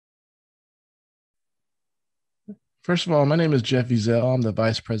First of all, my name is Jeff Vizel. I'm the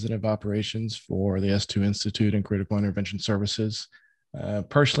Vice President of Operations for the S2 Institute and Critical Intervention Services.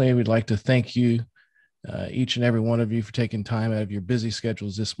 Personally, we'd like to thank you, each and every one of you, for taking time out of your busy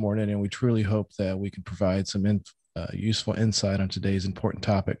schedules this morning, and we truly hope that we can provide some useful insight on today's important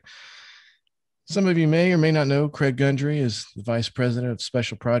topic. Some of you may or may not know Craig Gundry is the Vice President of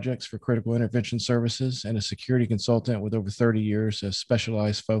Special Projects for Critical Intervention Services and a security consultant with over 30 years of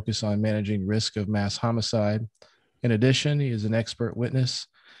specialized focus on managing risk of mass homicide. In addition, he is an expert witness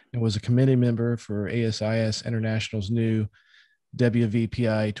and was a committee member for ASIS International's new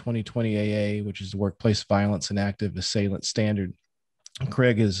WVPI 2020 AA, which is the Workplace Violence and Active Assailant Standard.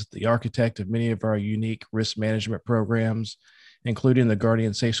 Craig is the architect of many of our unique risk management programs, including the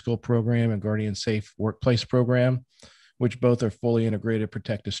Guardian Safe School program and Guardian Safe Workplace program, which both are fully integrated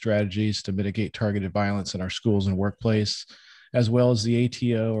protective strategies to mitigate targeted violence in our schools and workplace, as well as the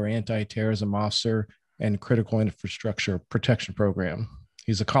ATO, or Anti-Terrorism Officer, and Critical Infrastructure Protection Program.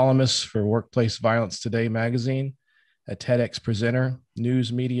 He's a columnist for Workplace Violence Today magazine, a TEDx presenter,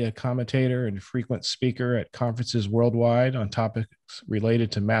 news media commentator, and frequent speaker at conferences worldwide on topics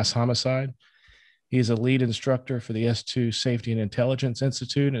related to mass homicide. He is a lead instructor for the S2 Safety and Intelligence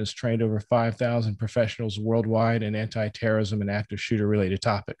Institute and has trained over 5,000 professionals worldwide in anti-terrorism and active shooter related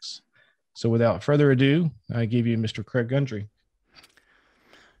topics. So without further ado, I give you Mr. Craig Gundry.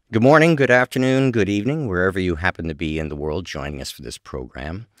 Good morning, good afternoon, good evening, wherever you happen to be in the world joining us for this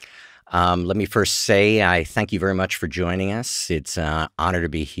program. Let me first say I thank you very much for joining us. It's an honor to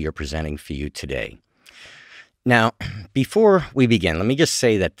be here presenting for you today. Now, before we begin, let me just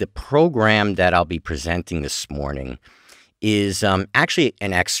say that the program that I'll be presenting this morning is actually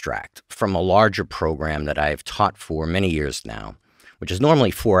an extract from a larger program that I've taught for many years now, which is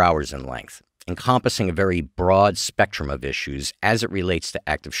normally 4 hours in length, encompassing a very broad spectrum of issues as it relates to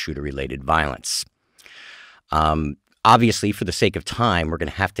active shooter-related violence. Obviously, for the sake of time, we're going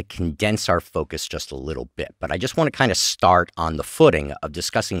to have to condense our focus just a little bit, but I just want to kind of start on the footing of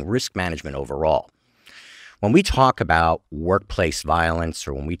discussing risk management overall. When we talk about workplace violence,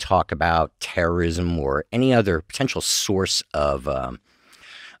 or when we talk about terrorism or any other potential source of a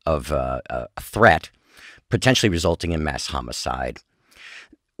threat potentially resulting in mass homicide,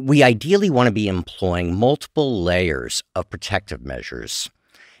 we ideally want to be employing multiple layers of protective measures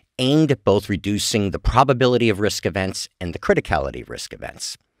aimed at both reducing the probability of risk events and the criticality of risk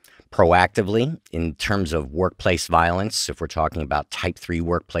events. Proactively, in terms of workplace violence, if we're talking about type 3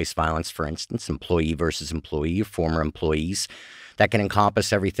 workplace violence, for instance, employee versus employee, former employees, that can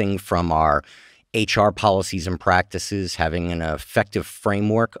encompass everything from our HR policies and practices, having an effective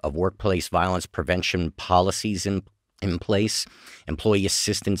framework of workplace violence prevention policies in place, employee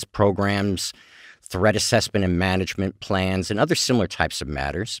assistance programs, threat assessment and management plans, and other similar types of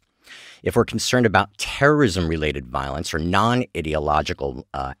matters. If we're concerned about terrorism-related violence or non-ideological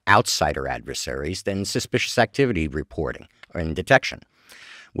outsider adversaries, then suspicious activity reporting and detection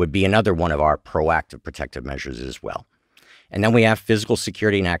would be another one of our proactive protective measures as well. And then we have physical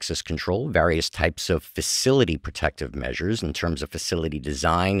security and access control, various types of facility protective measures in terms of facility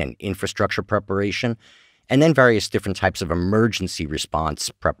design and infrastructure preparation, and then various different types of emergency response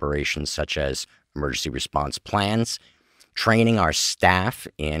preparations, such as emergency response plans, training our staff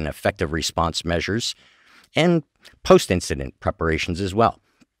in effective response measures, and post-incident preparations as well.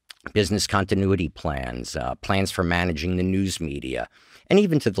 Business continuity plans, plans for managing the news media, and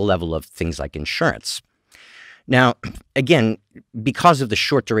even to the level of things like insurance. Now, again, because of the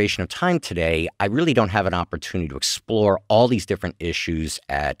short duration of time today, I really don't have an opportunity to explore all these different issues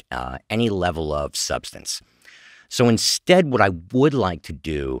at any level of substance. So instead, what I would like to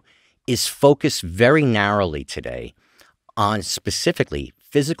do is focus very narrowly today on specifically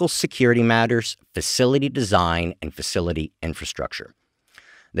physical security matters, facility design, and facility infrastructure.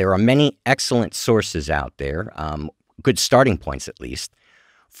 There are many excellent sources out there, good starting points at least,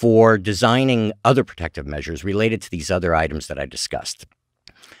 for designing other protective measures related to these other items that I discussed.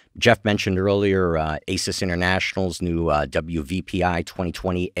 Jeff mentioned earlier ASIS International's new WVPI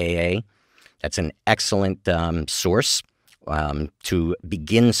 2020 AA. That's an excellent source to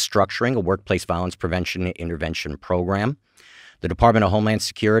begin structuring a workplace violence prevention and intervention program. The Department of Homeland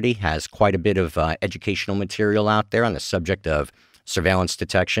Security has quite a bit of educational material out there on the subject of surveillance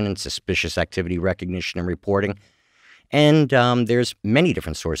detection and suspicious activity recognition and reporting. And there's many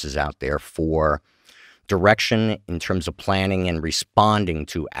different sources out there for direction in terms of planning and responding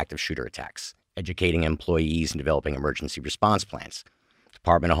to active shooter attacks, educating employees and developing emergency response plans.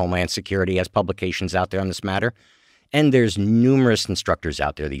 Department of Homeland Security has publications out there on this matter, and there's numerous instructors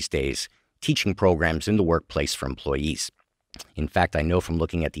out there these days teaching programs in the workplace for employees. In fact, I know from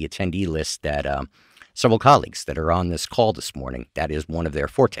looking at the attendee list that several colleagues that are on this call this morning. That is one of their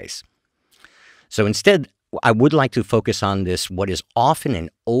fortes. So instead, I would like to focus on this, what is often an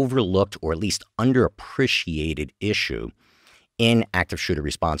overlooked or at least underappreciated issue in active shooter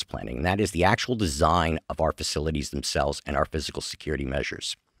response planning, and that is the actual design of our facilities themselves and our physical security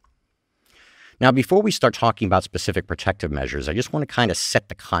measures. Now, before we start talking about specific protective measures, I just want to kind of set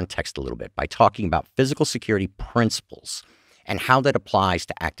the context a little bit by talking about physical security principles and how that applies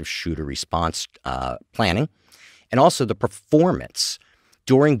to active shooter response planning, and also the performance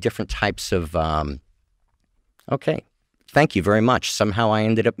during different types of okay, thank you very much. Somehow I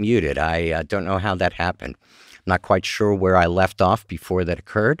ended up muted. I don't know how that happened. I'm not quite sure where I left off before that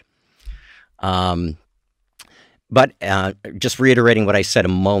occurred. But just reiterating what I said a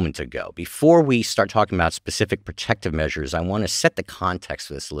moment ago, before we start talking about specific protective measures, I want to set the context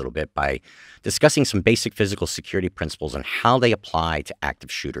for this a little bit by discussing some basic physical security principles and how they apply to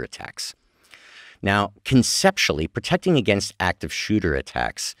active shooter attacks. Now, conceptually, protecting against active shooter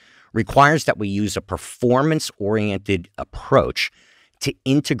attacks requires that we use a performance-oriented approach to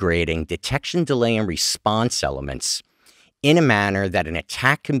integrating detection, delay, and response elements in a manner that an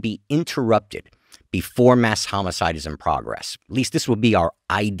attack can be interrupted before mass homicide is in progress. At least this would be our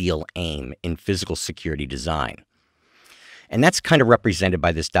ideal aim in physical security design. And that's kind of represented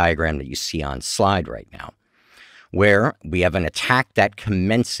by this diagram that you see on slide right now, where we have an attack that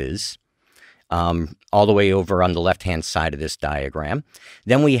commences all the way over on the left-hand side of this diagram.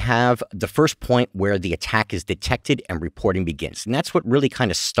 Then we have the first point where the attack is detected and reporting begins. And that's what really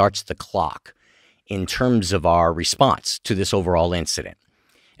kind of starts the clock in terms of our response to this overall incident.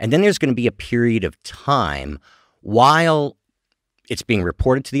 And then there's going to be a period of time while it's being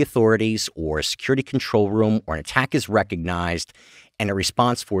reported to the authorities or a security control room or an attack is recognized and a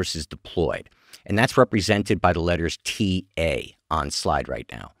response force is deployed. And that's represented by the letters TA on slide right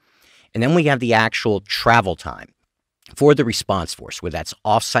now. And then we have the actual travel time for the response force, whether that's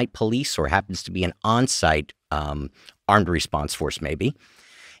off-site police or happens to be an on-site armed response force maybe.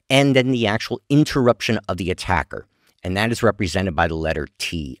 And then the actual interruption of the attacker. And that is represented by the letter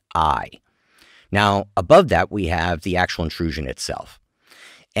TI. Now, above that, we have the actual intrusion itself.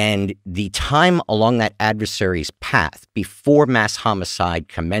 And the time along that adversary's path before mass homicide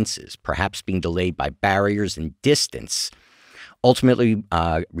commences, perhaps being delayed by barriers and distance, ultimately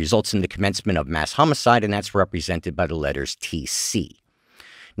results in the commencement of mass homicide, and that's represented by the letters TC.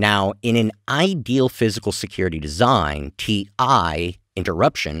 Now, in an ideal physical security design, TI,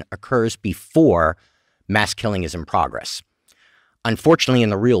 interruption, occurs before mass killing is in progress. Unfortunately, in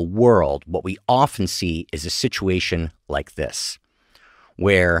the real world, what we often see is a situation like this,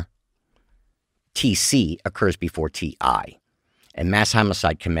 where TC occurs before TI, and mass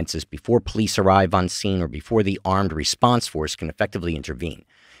homicide commences before police arrive on scene or before the armed response force can effectively intervene.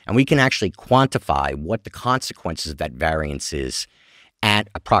 And we can actually quantify what the consequences of that variance is at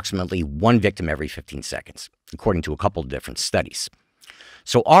approximately one victim every 15 seconds, according to a couple of different studies.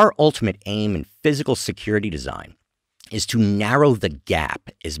 So our ultimate aim in physical security design is to narrow the gap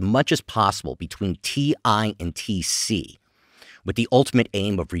as much as possible between TI and TC, with the ultimate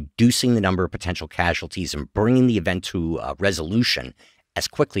aim of reducing the number of potential casualties and bringing the event to resolution as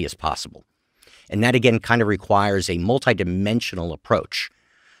quickly as possible. And that, again, kind of requires a multidimensional approach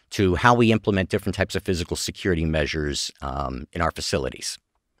to how we implement different types of physical security measures in our facilities.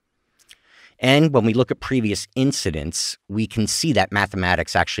 And when we look at previous incidents, we can see that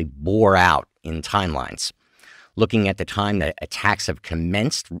mathematics actually bore out in timelines, looking at the time that attacks have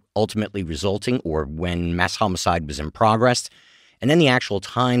commenced, ultimately resulting, or when mass homicide was in progress, and then the actual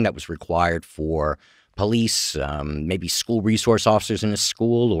time that was required for police, maybe school resource officers in a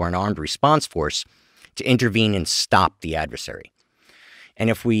school or an armed response force to intervene and stop the adversary. And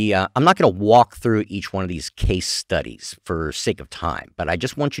if we, I'm not going to walk through each one of these case studies for sake of time, but I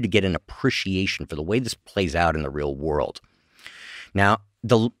just want you to get an appreciation for the way this plays out in the real world. Now,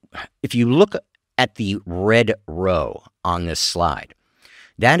 if you look at the red row on this slide,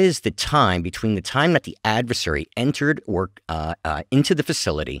 that is the time between the time that the adversary entered or into the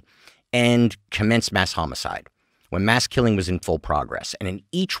facility and commenced mass homicide, when mass killing was in full progress. And in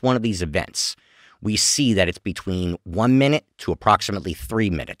each one of these events, we see that it's between 1 minute to approximately 3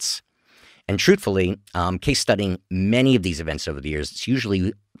 minutes. And truthfully, case studying many of these events over the years, it's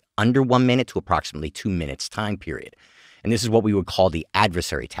usually under 1 minute to approximately 2 minutes time period. And this is what we would call the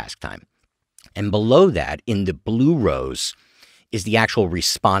adversary task time. And below that, in the blue rows, is the actual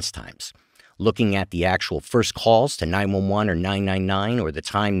response times, looking at the actual first calls to 911 or 999, or the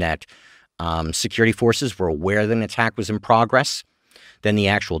time that security forces were aware that an attack was in progress, then the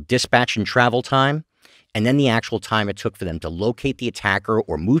actual dispatch and travel time, and then the actual time it took for them to locate the attacker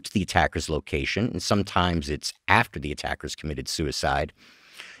or move to the attacker's location, and sometimes it's after the attackers committed suicide,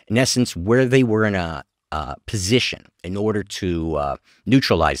 in essence, where they were in a position in order to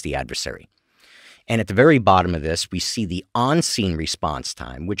neutralize the adversary. And at the very bottom of this, we see the on-scene response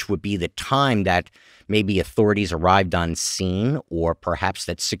time, which would be the time that maybe authorities arrived on scene, or perhaps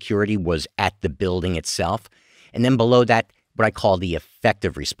that security was at the building itself. And then below that, what I call the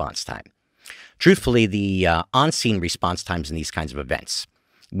effective response time. Truthfully, the on-scene response times in these kinds of events,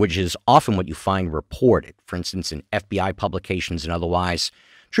 which is often what you find reported, for instance, in FBI publications and otherwise,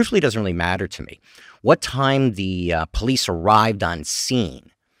 truthfully doesn't really matter to me. What time the police arrived on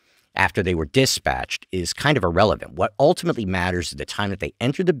scene after they were dispatched is kind of irrelevant. What ultimately matters is the time that they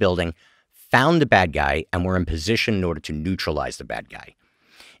entered the building, found the bad guy, and were in position in order to neutralize the bad guy.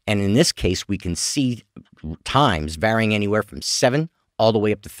 And in this case, we can see times varying anywhere from 7 all the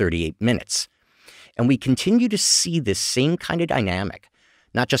way up to 38 minutes. And we continue to see this same kind of dynamic,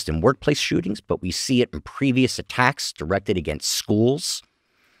 not just in workplace shootings, but we see it in previous attacks directed against schools.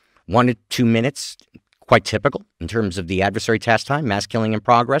 1 to 2 minutes, quite typical in terms of the adversary task time, mass killing in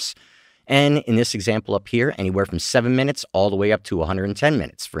progress. And in this example up here, anywhere from 7 minutes all the way up to 110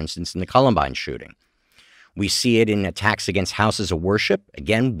 minutes, for instance, in the Columbine shooting. We see it in attacks against houses of worship.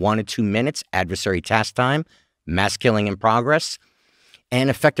 Again, 1 to 2 minutes, adversary task time, mass killing in progress, and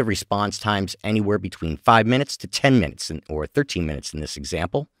effective response times anywhere between 5 minutes to 10 minutes, or 13 minutes in this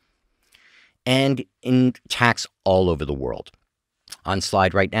example, and in attacks all over the world. On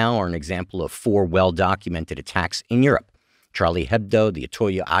slide right now are an example of 4 well-documented attacks in Europe: Charlie Hebdo, the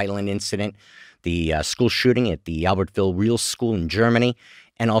Atoya Island incident, the school shooting at the Albertville Real School in Germany,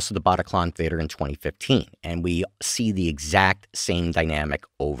 and also the Bataclan Theater in 2015. And we see the exact same dynamic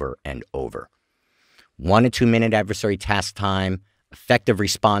over and over. 1 to 2 minute adversary task time, effective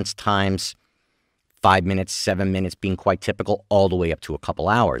response times, 5 minutes, 7 minutes being quite typical, all the way up to a couple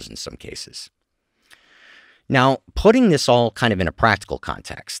hours in some cases. Now, putting this all kind of in a practical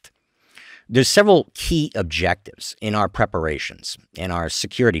context, there's several key objectives in our preparations, in our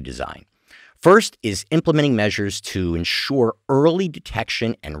security design. First is implementing measures to ensure early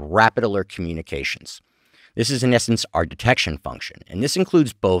detection and rapid alert communications. This is, in essence, our detection function, and this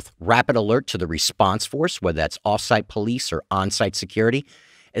includes both rapid alert to the response force, whether that's off-site police or on-site security,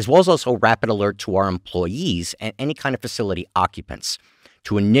 as well as also rapid alert to our employees and any kind of facility occupants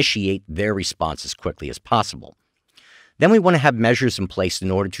to initiate their response as quickly as possible. Then we want to have measures in place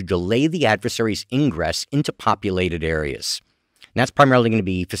in order to delay the adversary's ingress into populated areas. And that's primarily going to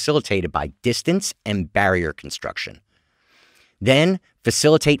be facilitated by distance and barrier construction. Then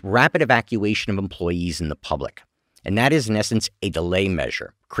facilitate rapid evacuation of employees and the public. And that is, in essence, a delay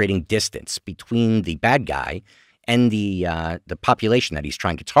measure, creating distance between the bad guy and the population that he's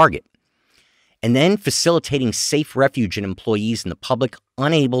trying to target. And then facilitating safe refuge in employees and the public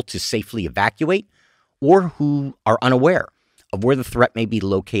unable to safely evacuate or who are unaware of where the threat may be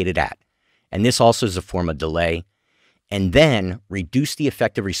located at. And this also is a form of delay. And then reduce the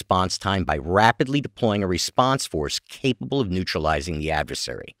effective response time by rapidly deploying a response force capable of neutralizing the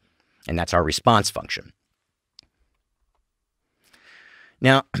adversary. And that's our response function.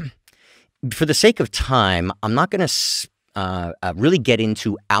 Now, for the sake of time, I'm not going to really get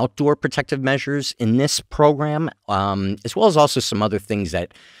into outdoor protective measures in this program, as well as also some other things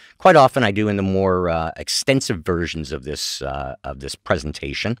that quite often I do in the more extensive versions of this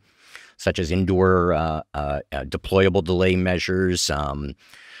presentation, such as indoor deployable delay measures,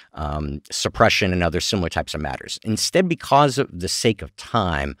 suppression, and other similar types of matters. Instead, because of the sake of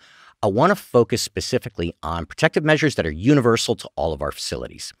time, I want to focus specifically on protective measures that are universal to all of our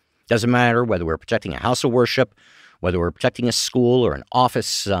facilities. Doesn't matter whether we're protecting a house of worship, whether we're protecting a school or an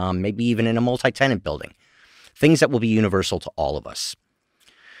office, maybe even in a multi-tenant building. Things that will be universal to all of us.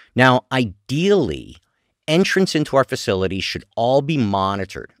 Now, ideally, entrance into our facilities should all be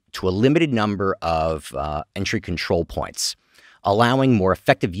monitored to a limited number of entry control points, allowing more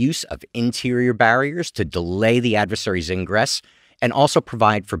effective use of interior barriers to delay the adversary's ingress and also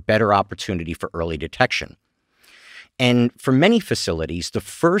provide for better opportunity for early detection. And for many facilities, the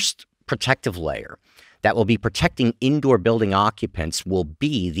first protective layer that will be protecting indoor building occupants will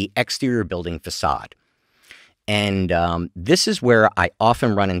be the exterior building facade. And this is where I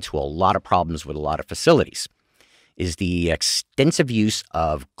often run into a lot of problems with a lot of facilities, is the extensive use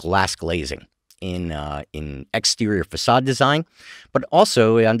of glass glazing in exterior facade design, but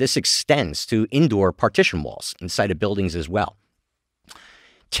also this extends to indoor partition walls inside of buildings as well.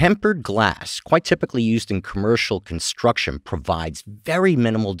 Tempered glass, quite typically used in commercial construction, provides very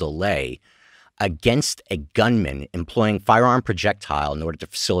minimal delay against a gunman employing firearm projectile in order to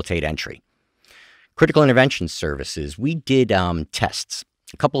facilitate entry. Critical Intervention Services, we did tests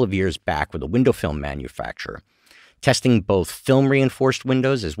a couple of years back with a window film manufacturer, testing both film-reinforced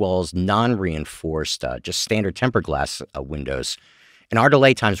windows as well as non-reinforced, just standard tempered glass windows. And our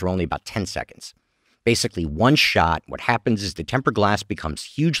delay times were only about 10 seconds. Basically, one shot, what happens is the tempered glass becomes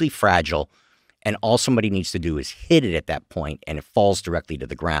hugely fragile, and all somebody needs to do is hit it at that point, and it falls directly to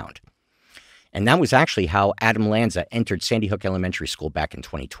the ground. And that was actually how Adam Lanza entered Sandy Hook Elementary School back in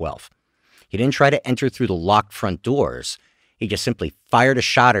 2012. He didn't try to enter through the locked front doors. He just simply fired a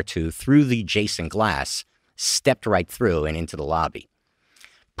shot or two through the adjacent glass, stepped right through and into the lobby.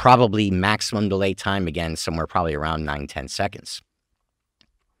 Probably maximum delay time, again, somewhere probably around 9-10 seconds.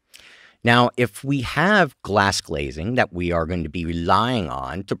 Now, if we have glass glazing that we are going to be relying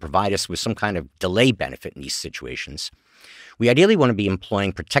on to provide us with some kind of delay benefit in these situations, we ideally want to be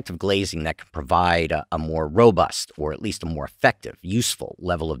employing protective glazing that can provide a more robust, or at least a more effective, useful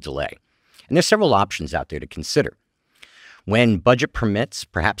level of delay. And there's several options out there to consider. When budget permits,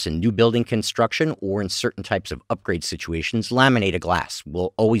 perhaps in new building construction or in certain types of upgrade situations, laminated glass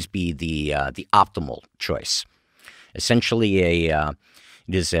will always be the optimal choice. Essentially, it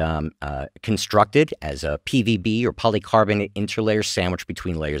is constructed as a PVB or polycarbonate interlayer sandwich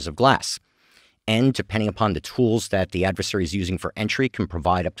between layers of glass. And depending upon the tools that the adversary is using for entry, can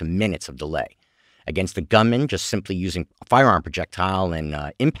provide up to minutes of delay. Against the gunman, just simply using a firearm projectile and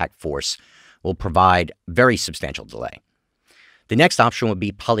impact force will provide very substantial delay. The next option would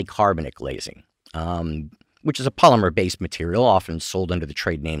be polycarbonate glazing, which is a polymer-based material often sold under the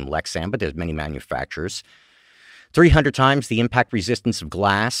trade name Lexan, but there's many manufacturers. 300 times the impact resistance of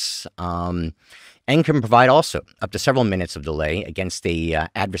glass, and can provide also up to several minutes of delay against the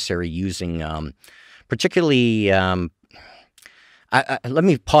adversary using particularly, let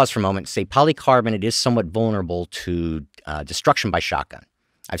me pause for a moment and say polycarbonate is somewhat vulnerable to destruction by shotgun.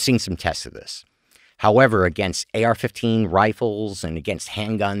 I've seen some tests of this. However, against AR-15 rifles and against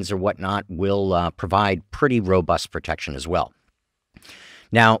handguns or whatnot will provide pretty robust protection as well.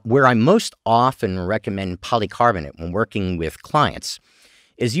 Now, where I most often recommend polycarbonate when working with clients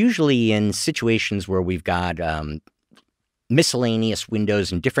is usually in situations where we've got miscellaneous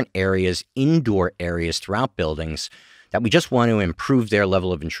windows in different areas, indoor areas throughout buildings, that we just want to improve their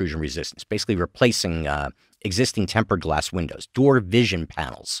level of intrusion resistance, basically replacing existing tempered glass windows, door vision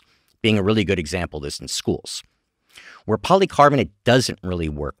panels being a really good example of this in schools. Where polycarbonate doesn't really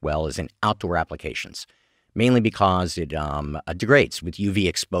work well is in outdoor applications, mainly because it degrades with UV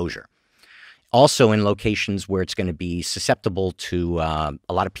exposure. Also in locations where it's going to be susceptible to a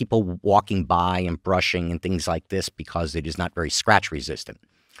lot of people walking by and brushing and things like this because it is not very scratch resistant.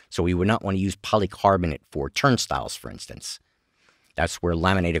 So we would not want to use polycarbonate for turnstiles, for instance. That's where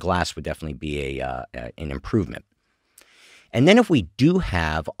laminated glass would definitely be an improvement. And then if we do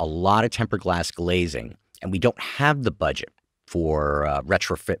have a lot of tempered glass glazing and we don't have the budget for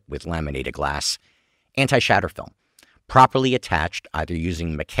retrofit with laminated glass, anti-shatter film, properly attached, either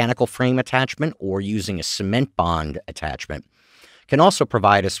using mechanical frame attachment or using a cement bond attachment, can also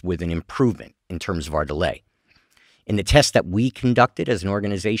provide us with an improvement in terms of our delay. In the test that we conducted as an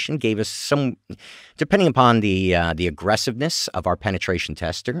organization gave us some, depending upon the aggressiveness of our penetration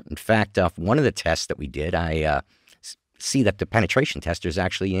tester. In fact, one of the tests that we did, I see that the penetration tester is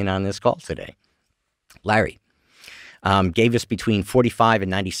actually in on this call today. Larry gave us between 45 and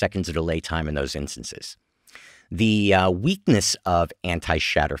 90 seconds of delay time in those instances. The weakness of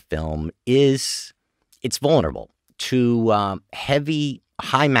anti-shatter film is it's vulnerable to heavy,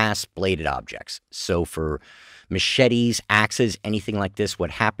 high-mass bladed objects. So for machetes, axes, anything like this,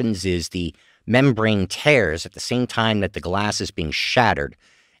 what happens is the membrane tears at the same time that the glass is being shattered,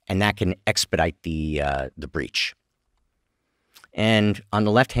 and that can expedite the breach. And on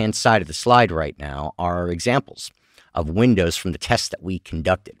the left-hand side of the slide right now are examples of windows from the tests that we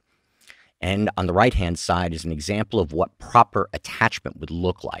conducted. And on the right-hand side is an example of what proper attachment would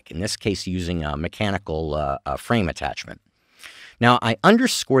look like, in this case using a mechanical frame attachment. Now, I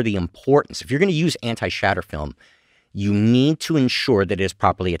underscore the importance. If you're going to use anti-shatter film, you need to ensure that it is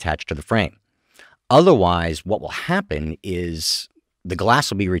properly attached to the frame. Otherwise, what will happen is the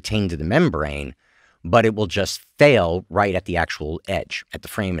glass will be retained to the membrane, but it will just fail right at the actual edge, at the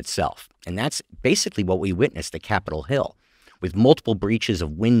frame itself. And that's basically what we witnessed at Capitol Hill, with multiple breaches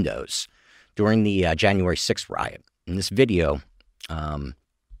of windows during the January 6th riot. And this video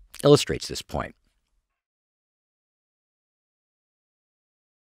illustrates this point.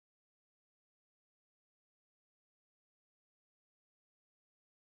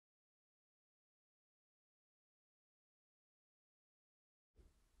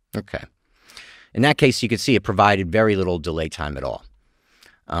 Okay. In that case, you could see it provided very little delay time at all.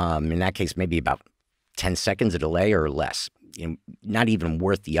 In that case, maybe about 10 seconds of delay or less. Not even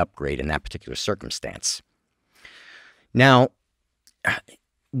worth the upgrade in that particular circumstance. Now,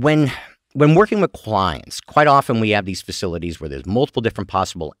 when working with clients, quite often we have these facilities where there's multiple different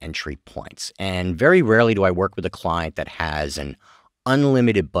possible entry points. And very rarely do I work with a client that has an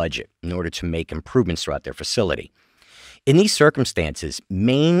unlimited budget in order to make improvements throughout their facility. In these circumstances,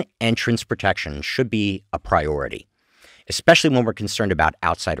 main entrance protection should be a priority, especially when we're concerned about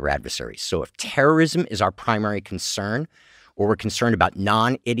outsider adversaries. So if terrorism is our primary concern, or we're concerned about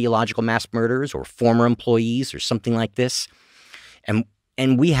non-ideological mass murderers or former employees or something like this,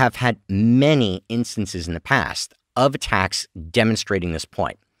 and we have had many instances in the past of attacks demonstrating this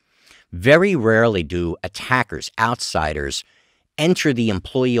point. Very rarely do attackers, outsiders, enter the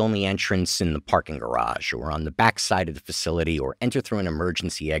employee-only entrance in the parking garage or on the back side of the facility or enter through an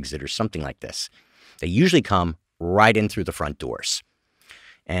emergency exit or something like this. They usually come right in through the front doors.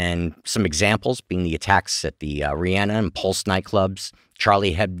 And some examples being the attacks at the Rihanna and Pulse nightclubs,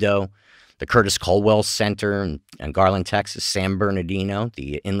 Charlie Hebdo, the Curtis Colwell Center in Garland, Texas, San Bernardino,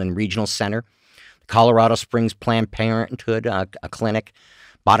 the Inland Regional Center, the Colorado Springs Planned Parenthood a clinic,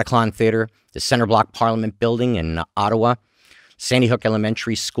 Bataclan Theater, the Center Block Parliament Building in Ottawa, Sandy Hook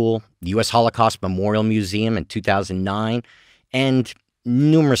Elementary School, the U.S. Holocaust Memorial Museum in 2009, and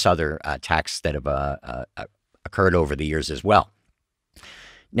numerous other attacks that have occurred over the years as well.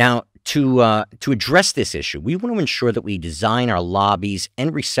 Now, to address this issue, we want to ensure that we design our lobbies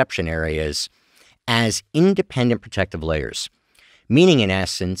and reception areas as independent protective layers, meaning in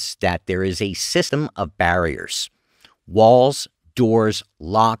essence that there is a system of barriers, walls, doors,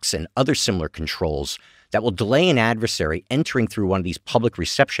 locks, and other similar controls that will delay an adversary entering through one of these public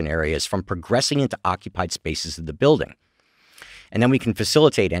reception areas from progressing into occupied spaces of the building. And then we can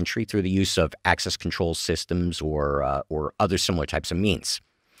facilitate entry through the use of access control systems or other similar types of means.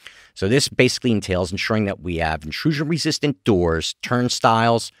 So this basically entails ensuring that we have intrusion-resistant doors,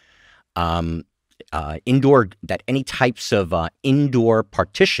 turnstiles, any types of indoor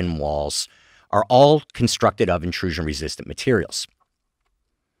partition walls are all constructed of intrusion-resistant materials.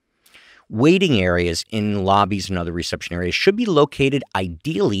 Waiting areas in lobbies and other reception areas should be located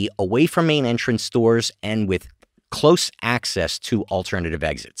ideally away from main entrance doors and with close access to alternative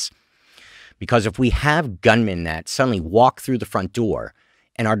exits. Because if we have gunmen that suddenly walk through the front door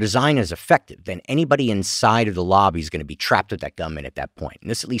and our design is effective, then anybody inside of the lobby is going to be trapped with that gunman at that point. And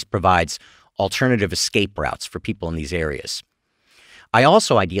this at least provides alternative escape routes for people in these areas. I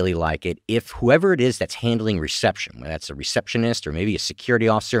also ideally like it if whoever it is that's handling reception, whether that's a receptionist or maybe a security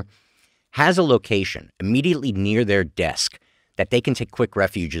officer, has a location immediately near their desk that they can take quick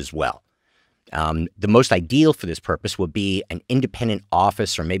refuge as well. The most ideal for this purpose would be an independent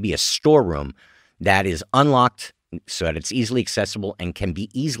office or maybe a storeroom that is unlocked so that it's easily accessible and can be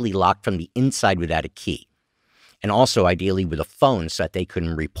easily locked from the inside without a key. And also ideally with a phone so that they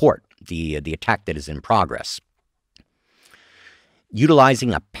can report the attack that is in progress.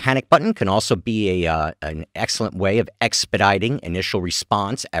 Utilizing a panic button can also be an excellent way of expediting initial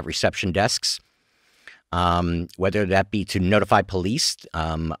response at reception desks, whether that be to notify police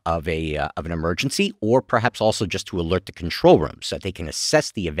of an emergency or perhaps also just to alert the control room so that they can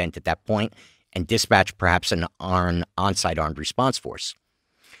assess the event at that point and dispatch perhaps an on-site armed response force.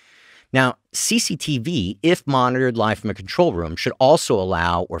 Now, CCTV, if monitored live from a control room, should also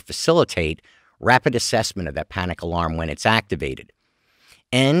allow or facilitate rapid assessment of that panic alarm when it's activated.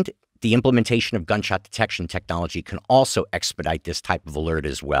 And the implementation of gunshot detection technology can also expedite this type of alert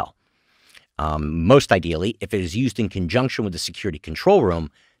as well. Most ideally, if it is used in conjunction with the security control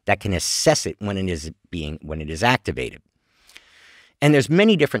room that can assess it when it is activated. And there's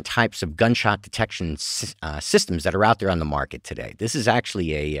many different types of gunshot detection systems that are out there on the market today. This is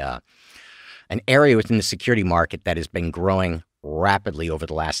actually an area within the security market that has been growing rapidly over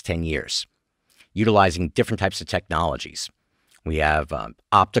the last 10 years, utilizing different types of technologies. We have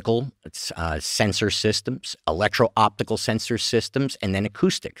optical sensor systems, electro-optical sensor systems, and then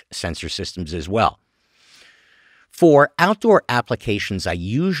acoustic sensor systems as well. For outdoor applications, I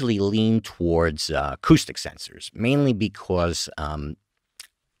usually lean towards acoustic sensors, mainly because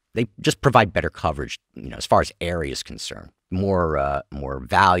they just provide better coverage, as far as area is concerned, more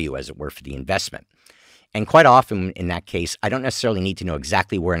value, as it were, for the investment. And quite often in that case, I don't necessarily need to know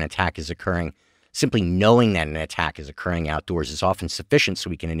exactly where an attack is occurring. Simply knowing that an attack is occurring outdoors is often sufficient so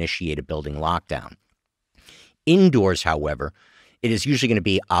we can initiate a building lockdown. Indoors, however, it is usually going to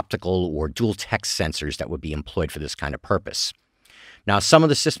be optical or dual text sensors that would be employed for this kind of purpose. Now, some of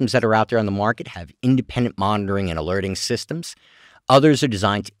the systems that are out there on the market have independent monitoring and alerting systems. Others are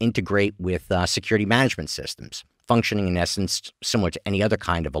designed to integrate with security management systems, functioning in essence similar to any other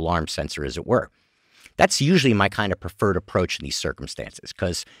kind of alarm sensor, as it were. That's usually my kind of preferred approach in these circumstances,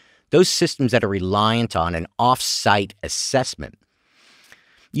 because those systems that are reliant on an off-site assessment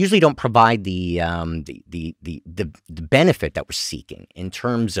usually don't provide the benefit that we're seeking in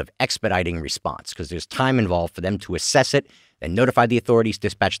terms of expediting response, because there's time involved for them to assess it, then notify the authorities,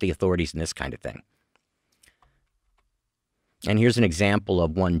 dispatch the authorities, and this kind of thing. And here's an example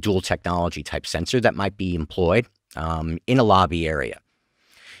of one dual technology type sensor that might be employed in a lobby area.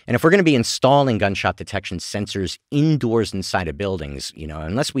 And if we're going to be installing gunshot detection sensors indoors inside of buildings,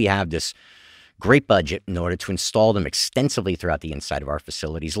 unless we have this great budget in order to install them extensively throughout the inside of our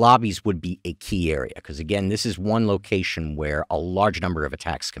facilities, lobbies would be a key area, because again, this is one location where a large number of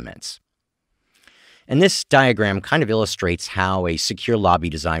attacks commence. And this diagram kind of illustrates how a secure lobby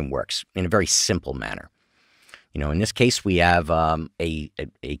design works in a very simple manner. In this case, we have a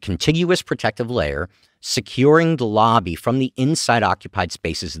contiguous protective layer securing the lobby from the inside occupied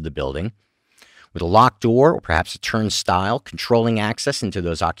spaces of the building, with a locked door or perhaps a turnstile controlling access into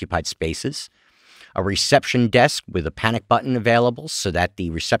those occupied spaces, a reception desk with a panic button available so that the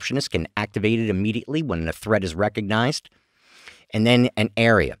receptionist can activate it immediately when a threat is recognized, and then an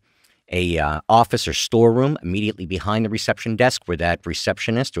area, a office or storeroom immediately behind the reception desk where that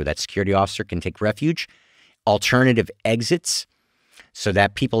receptionist or that security officer can take refuge, alternative exits so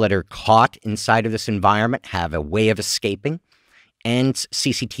that people that are caught inside of this environment have a way of escaping, and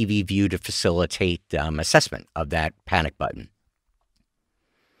CCTV view to facilitate assessment of that panic button.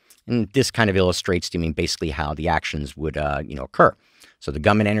 And this kind of illustrates to me basically how the actions would occur. So the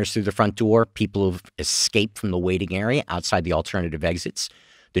gunman enters through the front door, people have escaped from the waiting area outside the alternative exits.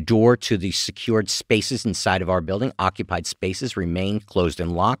 The door to the secured spaces inside of our building, occupied spaces, remain closed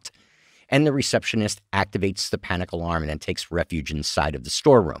and locked, and the receptionist activates the panic alarm and then takes refuge inside of the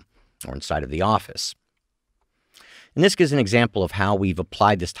storeroom or inside of the office. And this gives an example of how we've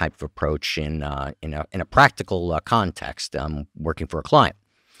applied this type of approach in a practical context, working for a client.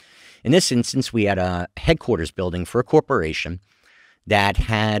 In this instance, we had a headquarters building for a corporation that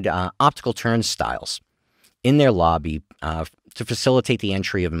had optical turnstiles in their lobby to facilitate the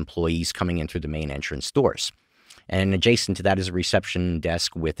entry of employees coming in through the main entrance doors. And adjacent to that is a reception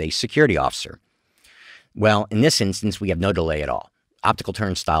desk with a security officer. Well, in this instance, we have no delay at all. Optical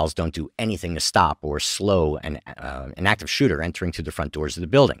turnstiles don't do anything to stop or slow an active shooter entering through the front doors of the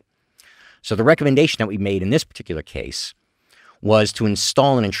building. So the recommendation that we made in this particular case was to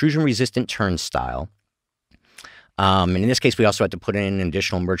install an intrusion-resistant turnstile. And in this case, we also had to put in an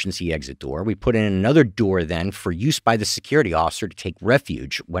additional emergency exit door. We put in another door then for use by the security officer to take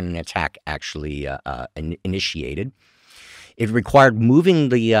refuge when an attack actually initiated. It required moving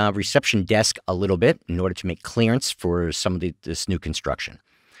the reception desk a little bit in order to make clearance for some of this new construction.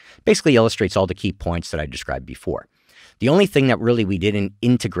 Basically illustrates all the key points that I described before. The only thing that really we didn't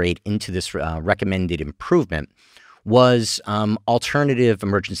integrate into this recommended improvement was alternative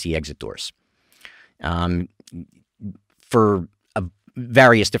emergency exit doors. For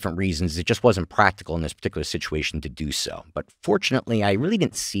various different reasons, it just wasn't practical in this particular situation to do so. But fortunately, I really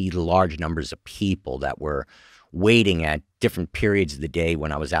didn't see large numbers of people that were waiting at different periods of the day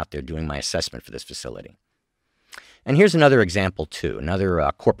when I was out there doing my assessment for this facility. And here's another example, too.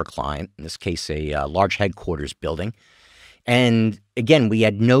 Another corporate client, in this case, a large headquarters building. And again, we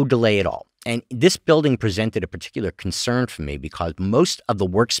had no delay at all. And this building presented a particular concern for me because most of the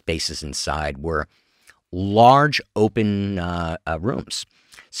workspaces inside were large open rooms,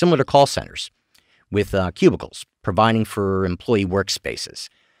 similar to call centers, with cubicles, providing for employee workspaces.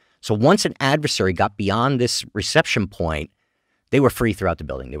 So once an adversary got beyond this reception point, they were free throughout the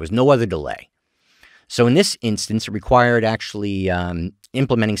building. There was no other delay. So in this instance, it required actually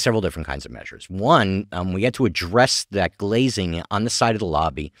implementing several different kinds of measures. One, we had to address that glazing on the side of the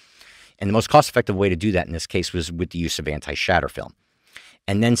lobby. And the most cost-effective way to do that in this case was with the use of anti-shatter film.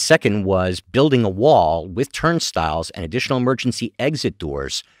 And then second was building a wall with turnstiles and additional emergency exit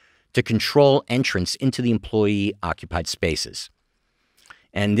doors to control entrance into the employee-occupied spaces.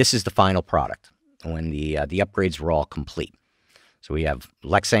 And this is the final product when the upgrades were all complete. So we have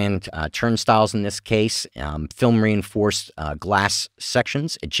Lexan turnstiles in this case, film-reinforced glass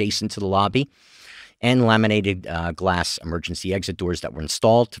sections adjacent to the lobby, and laminated glass emergency exit doors that were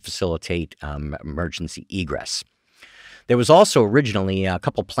installed to facilitate emergency egress. There was also originally a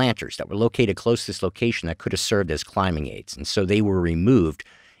couple planters that were located close to this location that could have served as climbing aids, and so they were removed,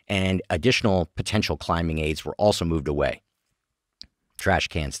 and additional potential climbing aids were also moved away. Trash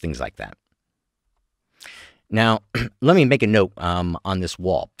cans, things like that. Now, let me make a note on this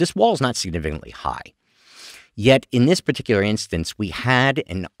wall. This wall is not significantly high. Yet, in this particular instance, we had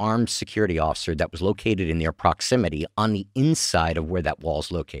an armed security officer that was located in their proximity on the inside of where that wall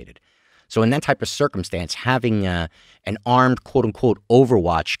is located. So in that type of circumstance, having an armed quote-unquote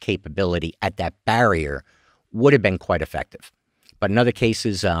overwatch capability at that barrier would have been quite effective. But in other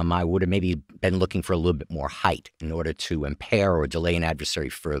cases, I would have maybe been looking for a little bit more height in order to impair or delay an adversary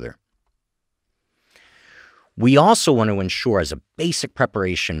further. We also want to ensure as a basic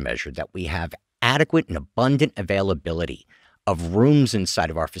preparation measure that we have adequate and abundant availability of rooms inside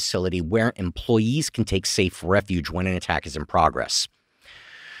of our facility where employees can take safe refuge when an attack is in progress.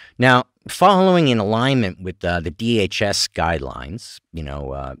 Now, following in alignment with the DHS guidelines,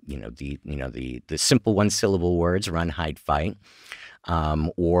 the simple one-syllable words: run, hide, fight,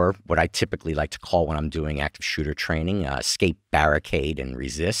 or what I typically like to call when I'm doing active shooter training, escape, barricade, and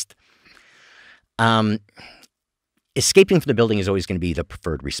resist. Escaping from the building is always going to be the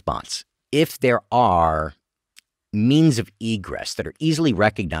preferred response. If there are means of egress that are easily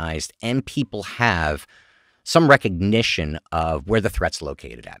recognized and people have some recognition of where the threat's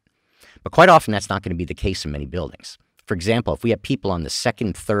located at. But quite often, that's not going to be the case in many buildings. For example, if we have people on the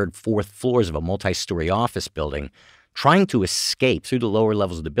second, third, fourth floors of a multi-story office building, trying to escape through the lower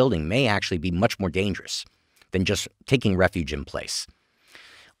levels of the building may actually be much more dangerous than just taking refuge in place.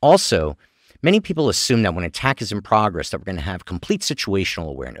 Also, many people assume that when an attack is in progress that we're going to have complete situational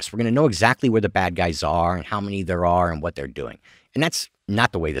awareness. We're going to know exactly where the bad guys are and how many there are and what they're doing. And that's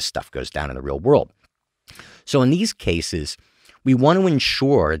not the way this stuff goes down in the real world. So in these cases, we want to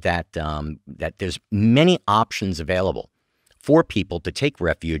ensure that, that there's many options available for people to take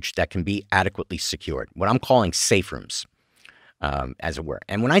refuge that can be adequately secured, what I'm calling safe rooms, as it were.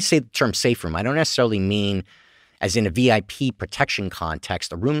 And when I say the term safe room, I don't necessarily mean as in a VIP protection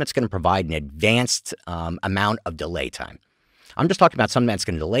context, a room that's going to provide an advanced amount of delay time. I'm just talking about something that's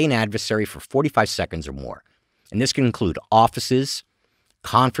going to delay an adversary for 45 seconds or more. And this can include offices,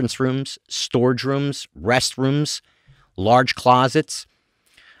 conference rooms, storage rooms, restrooms, large closets.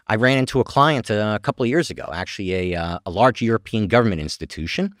 I ran into a client a couple of years ago, actually a large European government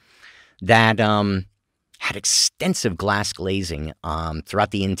institution that had extensive glass glazing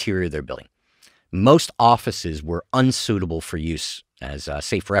throughout the interior of their building. Most offices were unsuitable for use as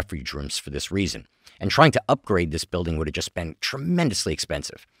safe refuge rooms for this reason, and trying to upgrade this building would have just been tremendously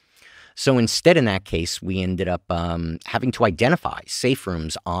expensive. So instead, in that case, we ended up having to identify safe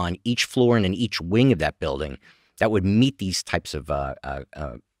rooms on each floor and in each wing of that building that would meet these types of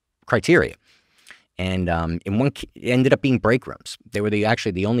criteria. And in one, it ended up being break rooms. They were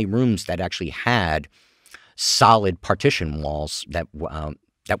actually the only rooms that actually had solid partition walls that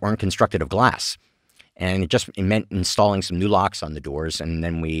weren't constructed of glass. And it meant installing some new locks on the doors. And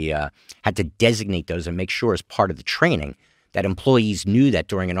then we had to designate those and make sure as part of the training that employees knew that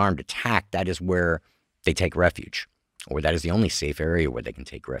during an armed attack, that is where they take refuge, or that is the only safe area where they can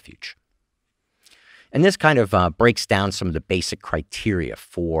take refuge. And this kind of breaks down some of the basic criteria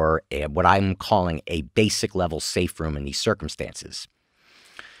for what I'm calling a basic level safe room in these circumstances.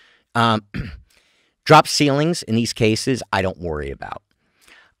 Drop ceilings in these cases, I don't worry about.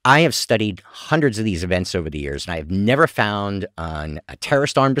 I have studied hundreds of these events over the years, and I have never found a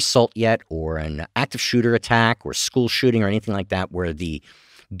terrorist armed assault yet, or an active shooter attack, or school shooting, or anything like that, where the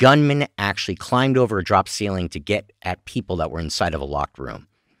gunman actually climbed over a drop ceiling to get at people that were inside of a locked room.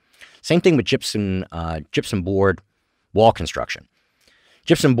 Same thing with gypsum board wall construction.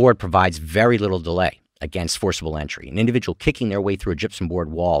 Gypsum board provides very little delay against forcible entry. An individual kicking their way through a gypsum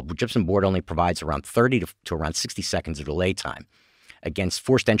board wall, gypsum board only provides around 30 to around 60 seconds of delay time against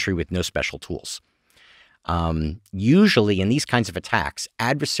forced entry with no special tools. Usually in these kinds of attacks,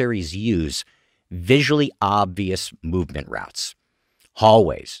 adversaries use visually obvious movement routes,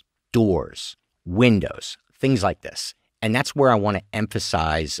 hallways, doors, windows, things like this. And that's where I want to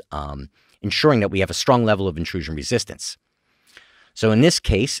emphasize ensuring that we have a strong level of intrusion resistance. So in this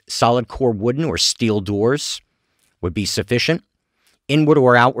case, solid core wooden or steel doors would be sufficient. Inward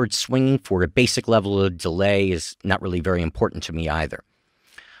or outward swinging for a basic level of delay is not really very important to me either.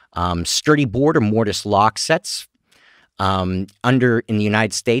 Sturdy board or mortise lock sets in the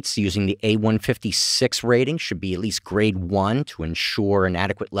United States, using the A156 rating, should be at least grade 1 to ensure an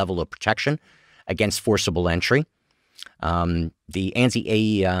adequate level of protection against forcible entry. The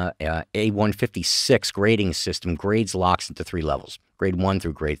ANSI A156 grading system grades locks into 3 levels, grade 1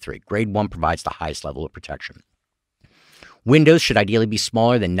 through grade 3. Grade 1 provides the highest level of protection. Windows should ideally be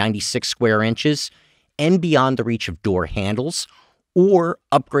smaller than 96 square inches and beyond the reach of door handles, or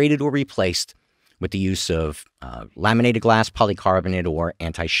upgraded or replaced with the use of laminated glass, polycarbonate, or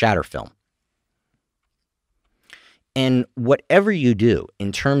anti-shatter film. And whatever you do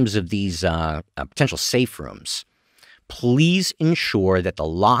in terms of these potential safe rooms, please ensure that the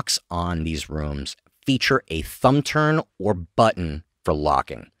locks on these rooms feature a thumb turn or button for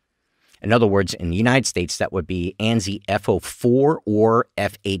locking. In other words, in the United States, that would be ANSI F04 or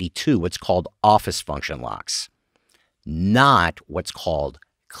F82, what's called office function locks, not what's called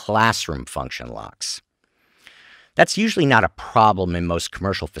classroom function locks. That's usually not a problem in most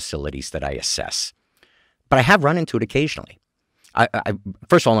commercial facilities that I assess, but I have run into it occasionally.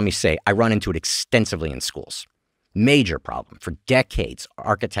 First of all, let me say, I run into it extensively in schools. Major problem. For decades,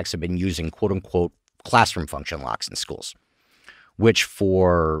 architects have been using quote-unquote classroom function locks in schools, which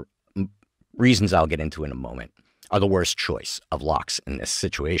for reasons I'll get into in a moment are the worst choice of locks in this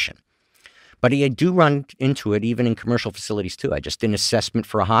situation. But I do run into it even in commercial facilities too. I just did an assessment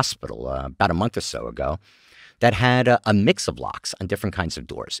for a hospital about a month or so ago that had a mix of locks on different kinds of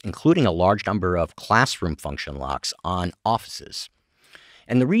doors, including a large number of classroom function locks on offices.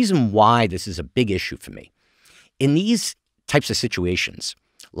 And the reason why this is a big issue for me, in these types of situations,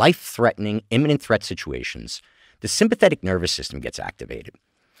 life-threatening, imminent threat situations, the sympathetic nervous system gets activated.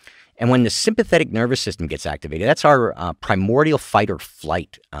 And when the sympathetic nervous system gets activated, that's our primordial fight or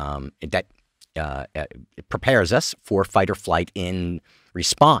flight that it prepares us for fight or flight in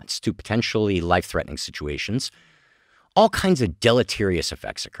response to potentially life-threatening situations. All kinds of deleterious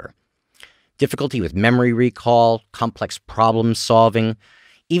effects occur. Difficulty with memory recall, complex problem solving,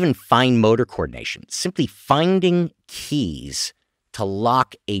 even fine motor coordination. Simply finding keys to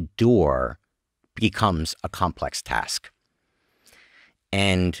lock a door becomes a complex task.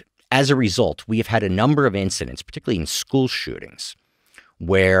 And as a result, we have had a number of incidents, particularly in school shootings,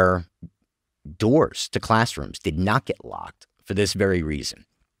 where doors to classrooms did not get locked for this very reason.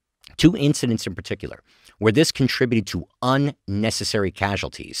 2 incidents in particular where this contributed to unnecessary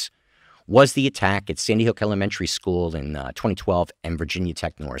casualties was the attack at Sandy Hook Elementary School in 2012 and Virginia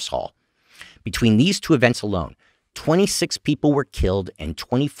Tech Norris Hall. Between these 2 events alone, 26 people were killed and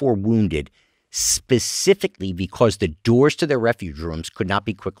 24 wounded, specifically because the doors to their refuge rooms could not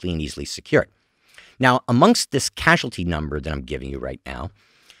be quickly and easily secured. Now, amongst this casualty number that I'm giving you right now,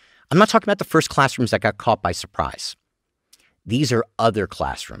 I'm not talking about the first classrooms that got caught by surprise. These are other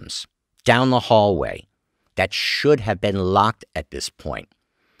classrooms down the hallway that should have been locked at this point,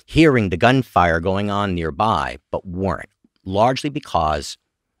 hearing the gunfire going on nearby, but weren't, largely because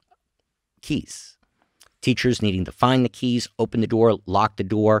keys. Teachers needing to find the keys, open the door, lock the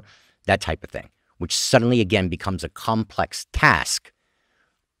door, that type of thing, which suddenly again becomes a complex task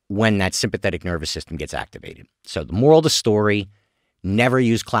when that sympathetic nervous system gets activated. So the moral of the story, never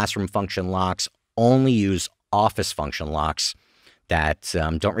use classroom function locks, only use office function locks that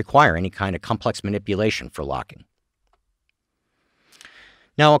don't require any kind of complex manipulation for locking.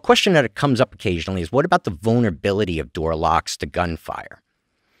 Now, a question that comes up occasionally is, what about the vulnerability of door locks to gunfire?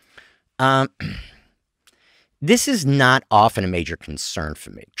 This is not often a major concern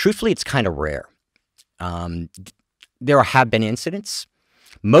for me. Truthfully, it's kind of rare. There have been incidents,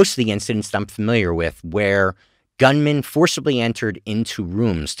 most of the incidents that I'm familiar with, where gunmen forcibly entered into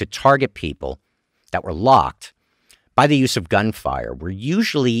rooms to target people that were locked by the use of gunfire were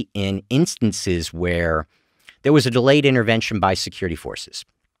usually in instances where there was a delayed intervention by security forces.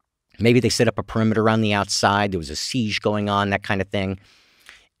 Maybe they set up a perimeter around the outside, there was a siege going on, that kind of thing.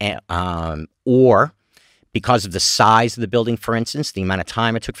 Or because of the size of the building, for instance, the amount of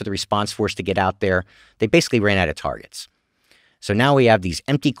time it took for the response force to get out there, they basically ran out of targets. So now we have these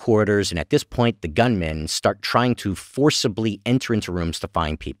empty corridors, and at this point, the gunmen start trying to forcibly enter into rooms to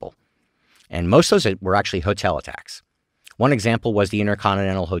find people. And most of those were actually hotel attacks. One example was the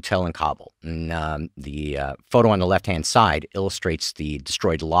Intercontinental Hotel in Kabul. And the photo on the left-hand side illustrates the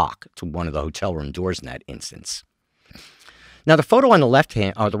destroyed lock to one of the hotel room doors in that instance. Now, the photo on the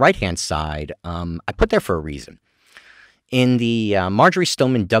left-hand or the right-hand side, I put there for a reason. In the Marjory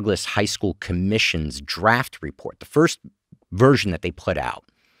Stoneman Douglas High School Commission's draft report, the first version that they put out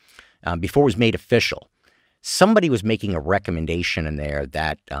before it was made official, somebody was making a recommendation in there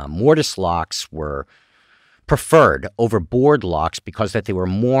that mortise locks were preferred over board locks because that they were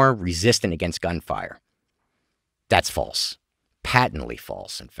more resistant against gunfire. That's false. Patently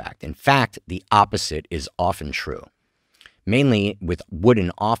false, in fact. In fact, the opposite is often true. Mainly with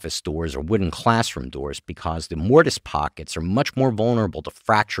wooden office doors or wooden classroom doors, because the mortise pockets are much more vulnerable to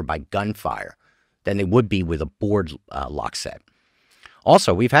fracture by gunfire than they would be with a board lock set.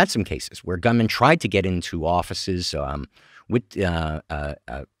 Also, we've had some cases where gunmen tried to get into offices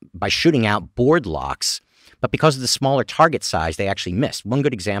by shooting out board locks, but because of the smaller target size, they actually missed. One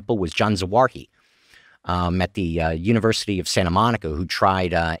good example was John Zawahi at the University of Santa Monica, who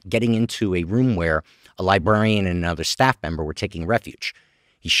tried getting into a room where a librarian and another staff member were taking refuge.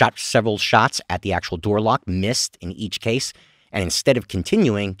 He shot several shots at the actual door lock, missed in each case, and instead of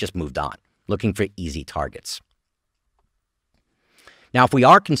continuing, just moved on, looking for easy targets. Now, if we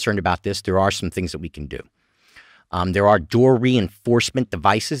are concerned about this, there are some things that we can do. There are door reinforcement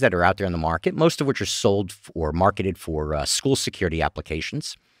devices that are out there in the market, most of which are sold or marketed for school security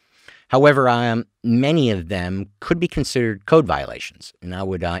applications. However, many of them could be considered code violations, and I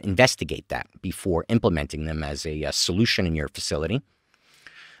would investigate that before implementing them as a solution in your facility.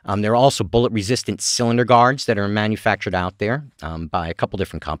 There are also bullet-resistant cylinder guards that are manufactured out there by a couple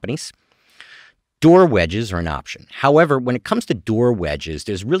different companies. Door wedges are an option. However, when it comes to door wedges,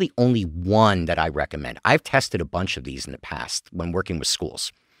 there's really only one that I recommend. I've tested a bunch of these in the past when working with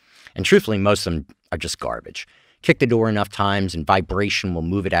schools. And truthfully, most of them are just garbage. Kick the door enough times and vibration will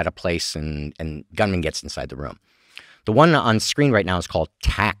move it out of place and gunman gets inside the room. The one on screen right now is called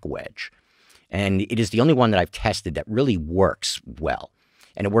Tack Wedge. And it is the only one that I've tested that really works well.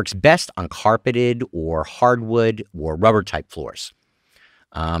 And it works best on carpeted or hardwood or rubber type floors.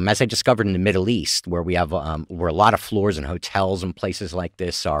 As I discovered in the Middle East, where we have where a lot of floors in hotels and places like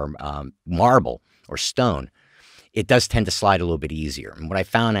this are marble or stone, it does tend to slide a little bit easier. And what I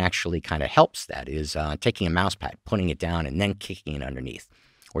found actually kind of helps that is taking a mouse pad, putting it down, and then kicking it underneath,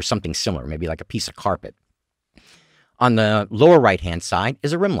 or something similar, maybe like a piece of carpet. On the lower right-hand side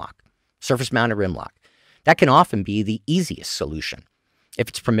is a rim lock, surface-mounted rim lock. That can often be the easiest solution if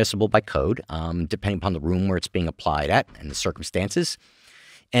it's permissible by code, depending upon the room where it's being applied at and the circumstances.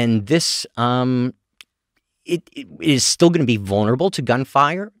 And this, it is still going to be vulnerable to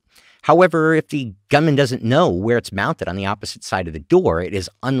gunfire. However, if the gunman doesn't know where it's mounted on the opposite side of the door, it is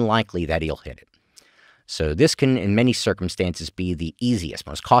unlikely that he'll hit it. So this can, in many circumstances, be the easiest,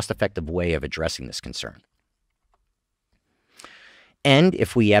 most cost-effective way of addressing this concern. And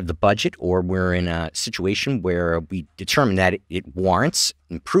if we have the budget or we're in a situation where we determine that it warrants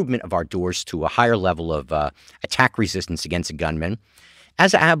improvement of our doors to a higher level of attack resistance against a gunman,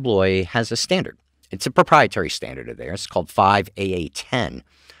 ASSA ABLOY has a standard. It's a proprietary standard of theirs. It's called 5AA10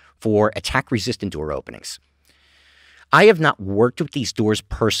 for attack-resistant door openings. I have not worked with these doors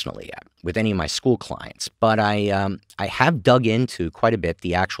personally yet with any of my school clients, but I have dug into quite a bit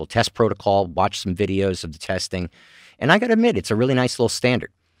the actual test protocol, watched some videos of the testing, and I got to admit, it's a really nice little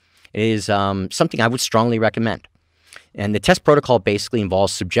standard. It is something I would strongly recommend. And the test protocol basically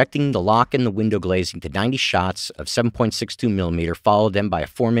involves subjecting the lock and the window glazing to 90 shots of 7.62 millimeter, followed then by a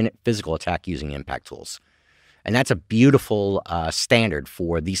 4-minute physical attack using impact tools. And that's a beautiful standard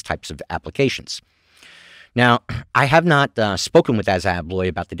for these types of applications. Now, I have not spoken with ASSA ABLOY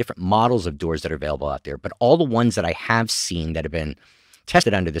about the different models of doors that are available out there, but all the ones that I have seen that have been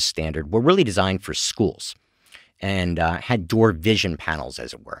tested under this standard were really designed for schools and had door vision panels,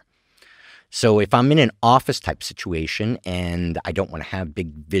 as it were. So if I'm in an office type situation and I don't want to have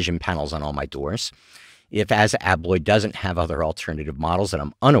big vision panels on all my doors, if ASSA ABLOY doesn't have other alternative models that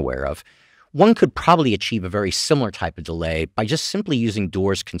I'm unaware of, one could probably achieve a very similar type of delay by just simply using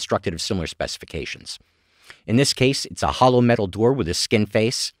doors constructed of similar specifications. In this case, it's a hollow metal door with a skin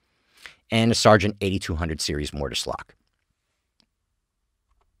face and a Sargent 8200 series mortise lock.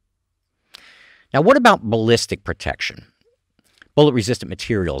 Now, what about ballistic protection? Bullet-resistant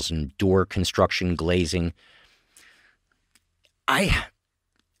materials and door construction, glazing.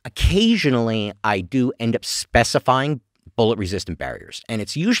 Occasionally, I do end up specifying bullet-resistant barriers, and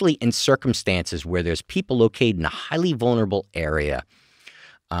it's usually in circumstances where there's people located in a highly vulnerable area.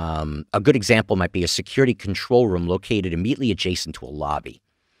 A good example might be a security control room located immediately adjacent to a lobby.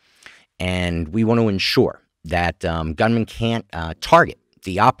 And we want to ensure that gunmen can't target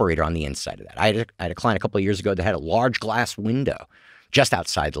the operator on the inside of that. I had a client a couple of years ago that had a large glass window just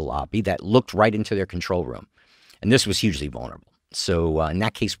outside the lobby that looked right into their control room. And this was hugely vulnerable. So in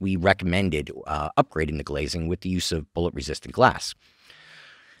that case, we recommended upgrading the glazing with the use of bullet-resistant glass.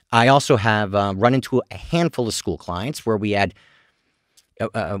 I also have run into a handful of school clients where we had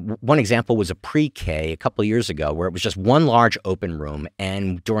one example was a pre-K a couple of years ago where it was just one large open room,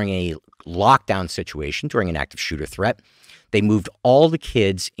 and during a lockdown situation, during an active shooter threat, they moved all the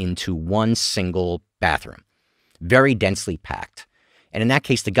kids into one single bathroom, very densely packed. And in that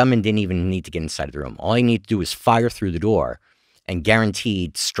case, the gunman didn't even need to get inside of the room. All he needed to do was fire through the door and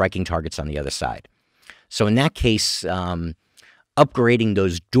guaranteed striking targets on the other side. So in that case, upgrading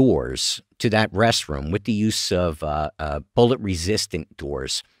those doors to that restroom with the use of bullet-resistant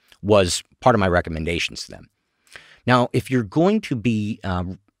doors was part of my recommendations to them. Now, if you're going to be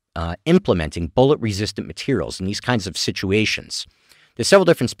implementing bullet-resistant materials in these kinds of situations, there's several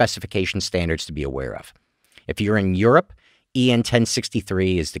different specification standards to be aware of. If you're in Europe, EN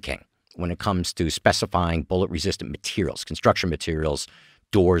 1063 is the king when it comes to specifying bullet-resistant materials, construction materials,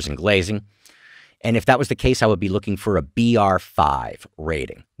 doors, and glazing. And if that was the case, I would be looking for a BR5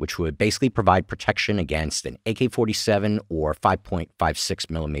 rating, which would basically provide protection against an AK-47 or 5.56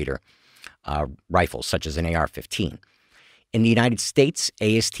 millimeter rifles, such as an AR-15. In the United States,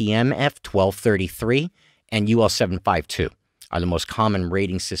 ASTM F1233 and UL 752 are the most common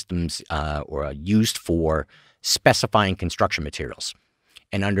rating systems used for specifying construction materials.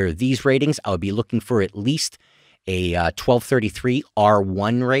 And under these ratings, I would be looking for at least a 1233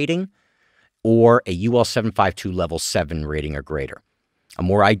 R1 rating or a UL 752 level 7 rating or greater. A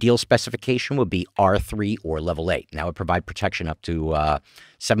more ideal specification would be R3 or level 8, and that would provide protection up to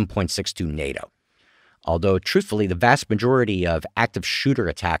 7.62 NATO. Although, truthfully, the vast majority of active shooter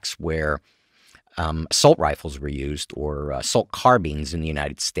attacks where assault rifles were used or assault carbines in the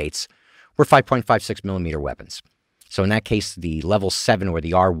United States were 5.56 millimeter weapons. So in that case, the level 7 or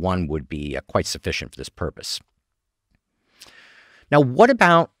the R1 would be quite sufficient for this purpose. Now, what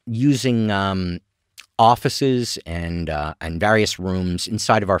about using offices and various rooms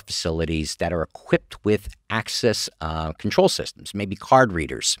inside of our facilities that are equipped with access control systems, maybe card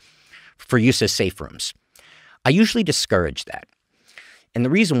readers, for use as safe rooms? I usually discourage that. And the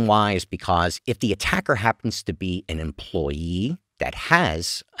reason why is because if the attacker happens to be an employee that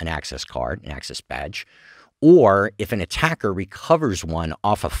has an access card, an access badge, or if an attacker recovers one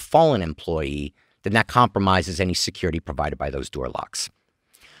off a fallen employee, then that compromises any security provided by those door locks.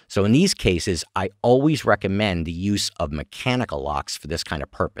 So in these cases, I always recommend the use of mechanical locks for this kind of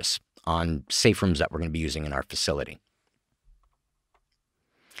purpose on safe rooms that we're going to be using in our facility.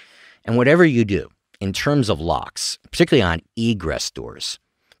 And whatever you do, in terms of locks, particularly on egress doors,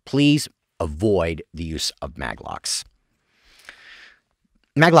 please avoid the use of maglocks.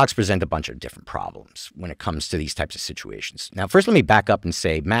 Maglocks present a bunch of different problems when it comes to these types of situations. Now, first, let me back up and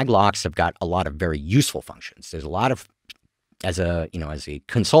say maglocks have got a lot of very useful functions. There's a lot of, as a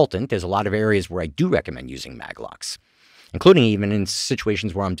consultant, there's a lot of areas where I do recommend using maglocks, including even in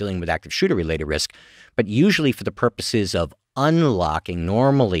situations where I'm dealing with active shooter related risk, but usually for the purposes of unlocking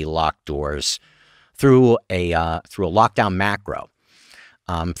normally locked doors through a lockdown macro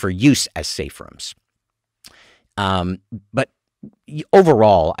for use as safe rooms. But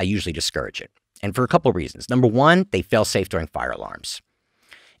overall, I usually discourage it, and for a couple of reasons. Number one, they fail safe during fire alarms.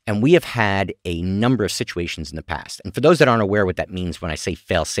 And we have had a number of situations in the past. And for those that aren't aware what that means when I say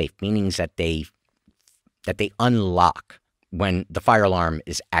fail safe, meaning that they unlock when the fire alarm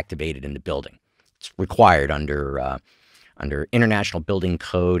is activated in the building. It's required under International Building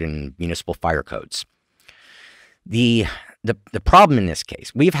Code and municipal fire codes. The problem in this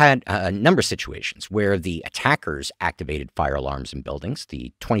case, we've had a number of situations where the attackers activated fire alarms in buildings.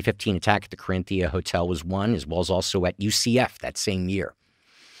 The 2015 attack at the Corinthia Hotel was one, as well as also at UCF that same year.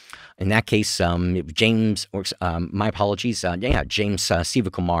 In that case, James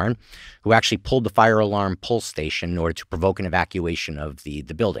Sivakumaran, who actually pulled the fire alarm pull station in order to provoke an evacuation of the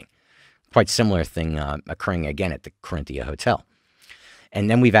building. Quite similar thing occurring again at the Corinthia Hotel. And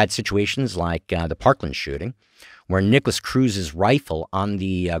then we've had situations like the Parkland shooting, where Nicholas Cruz's rifle on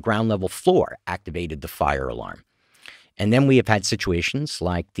the ground level floor activated the fire alarm. And then we have had situations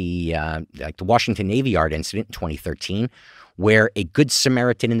like the Washington Navy Yard incident in 2013, where a Good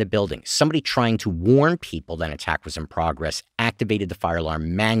Samaritan in the building, somebody trying to warn people that an attack was in progress, activated the fire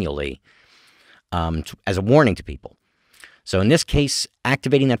alarm manually as a warning to people. So in this case,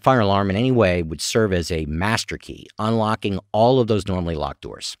 activating that fire alarm in any way would serve as a master key, unlocking all of those normally locked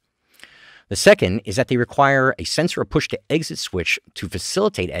doors. The second is that they require a sensor or push-to-exit switch to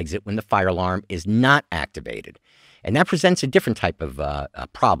facilitate exit when the fire alarm is not activated. And that presents a different type of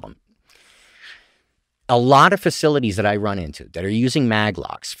problem. A lot of facilities that I run into that are using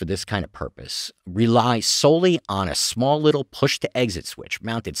maglocks for this kind of purpose rely solely on a small little push-to-exit switch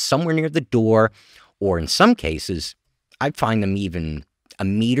mounted somewhere near the door, or in some cases, I find them even a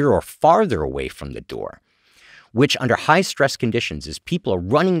meter or farther away from the door, which under high stress conditions, as people are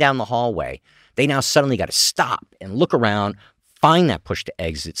running down the hallway, they now suddenly got to stop and look around, find that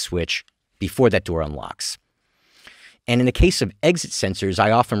push-to-exit switch before that door unlocks. And in the case of exit sensors, I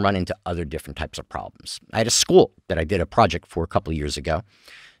often run into other different types of problems. I had a school that I did a project for a couple of years ago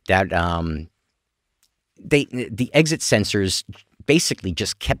that the exit sensors basically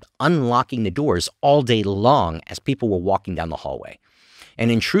just kept unlocking the doors all day long as people were walking down the hallway.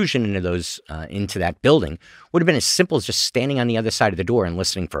 An intrusion into that building would have been as simple as just standing on the other side of the door and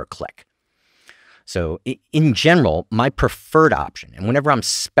listening for a click. So in general, my preferred option, and whenever I'm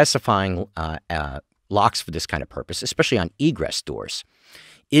specifying locks for this kind of purpose, especially on egress doors,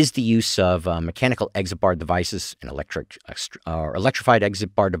 is the use of mechanical exit bar devices and electrified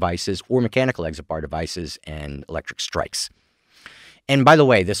exit bar devices, or mechanical exit bar devices and electric strikes. And by the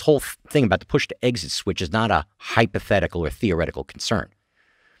way, this whole thing about the push to exit switch is not a hypothetical or theoretical concern.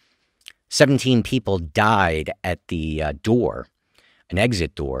 17 people died at the door, an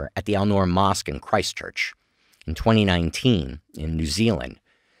exit door, at the Al Noor Mosque in Christchurch in 2019 in New Zealand,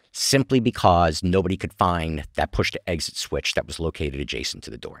 simply because nobody could find that push to exit switch that was located adjacent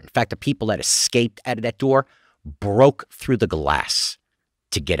to the door. In fact, the people that escaped out of that door broke through the glass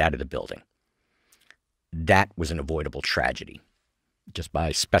to get out of the building. That was an avoidable tragedy, just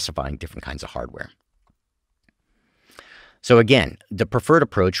by specifying different kinds of hardware. So again, the preferred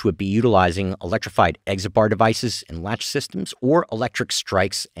approach would be utilizing electrified exit bar devices and latch systems, or electric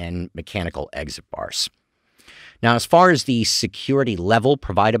strikes and mechanical exit bars. Now, as far as the security level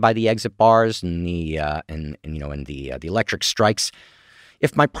provided by the exit bars and the electric strikes,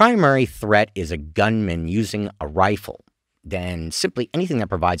 if my primary threat is a gunman using a rifle, then simply anything that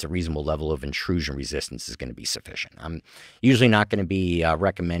provides a reasonable level of intrusion resistance is going to be sufficient. I'm usually not going to be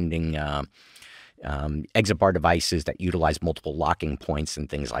recommending exit bar devices that utilize multiple locking points and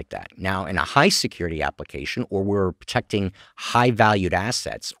things like that. Now, in a high security application, or we're protecting high valued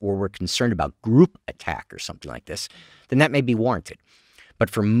assets, or we're concerned about group attack or something like this, then that may be warranted. But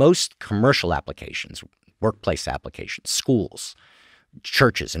for most commercial applications, workplace applications, schools,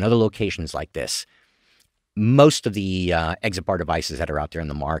 churches, and other locations like this, most of the exit bar devices that are out there in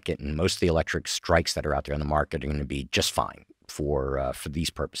the market, and most of the electric strikes that are out there in the market, are going to be just fine for these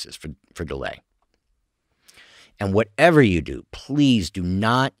purposes, for delay. And whatever you do, please do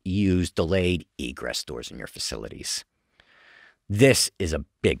not use delayed egress doors in your facilities. This is a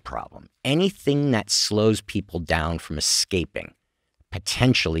big problem. Anything that slows people down from escaping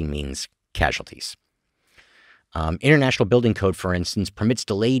potentially means casualties. International Building Code, for instance, permits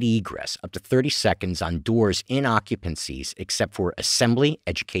delayed egress up to 30 seconds on doors in occupancies except for assembly,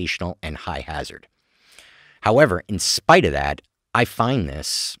 educational, and high hazard. However, in spite of that, I find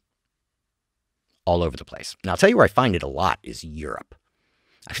this all over the place. Now, I'll tell you where I find it a lot is Europe.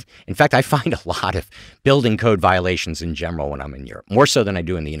 In fact, I find a lot of building code violations in general when I'm in Europe, more so than I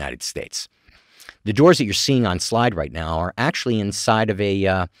do in the United States. The doors that you're seeing on slide right now are actually inside of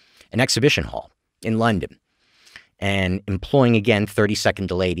an exhibition hall in London, and employing, again, 30-second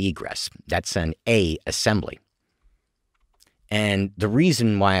delayed egress. That's an A assembly. And the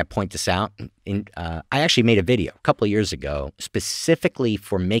reason why I point this out, I actually made a video a couple of years ago specifically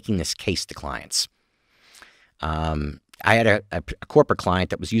for making this case to clients. I had a corporate client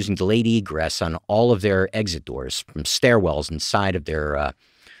that was using delayed egress on all of their exit doors from stairwells inside of their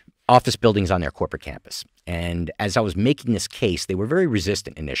office buildings on their corporate campus. And as I was making this case, they were very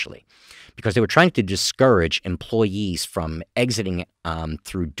resistant initially because they were trying to discourage employees from exiting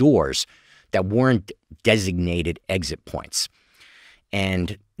through doors that weren't designated exit points.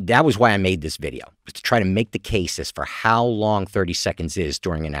 And that was why I made this video, was to try to make the case as for how long 30 seconds is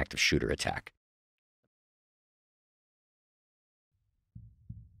during an active shooter attack.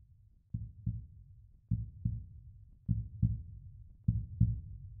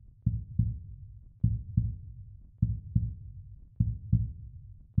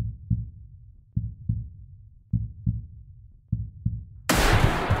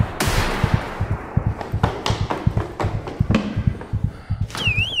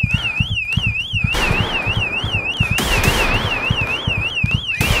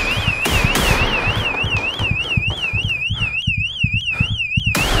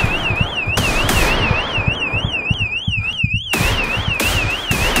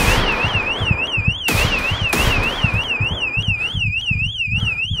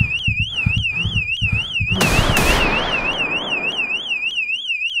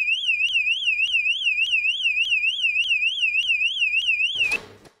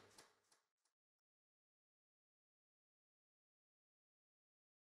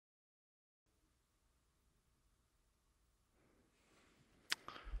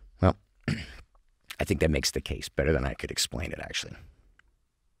 Well, I think that makes the case better than I could explain it, actually.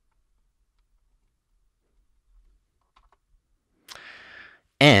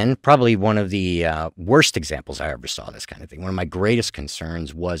 And probably one of the worst examples I ever saw of this kind of thing, one of my greatest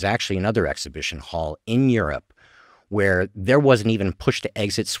concerns, was actually another exhibition hall in Europe where there wasn't even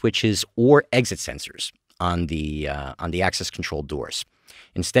push-to-exit switches or exit sensors on the access control doors.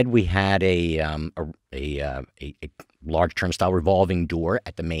 Instead, we had a large turnstile revolving door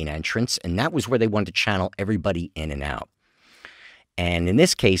at the main entrance, and that was where they wanted to channel everybody in and out. And in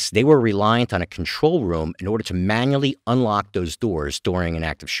this case, they were reliant on a control room in order to manually unlock those doors during an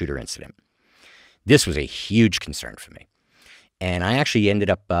active shooter incident. This was a huge concern for me. And I actually ended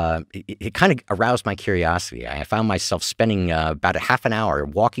up, it kind of aroused my curiosity. I found myself spending about a half an hour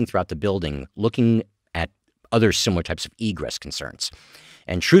walking throughout the building, looking at other similar types of egress concerns.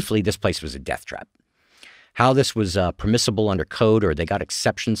 And truthfully, this place was a death trap. How this was permissible under code, or they got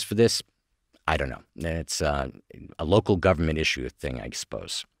exceptions for this, I don't know. It's a local government issue thing, I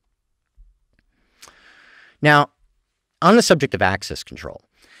suppose. Now, on the subject of access control,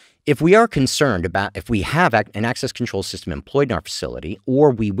 if we are concerned about if we have an access control system employed in our facility, or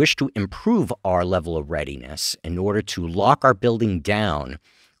we wish to improve our level of readiness in order to lock our building down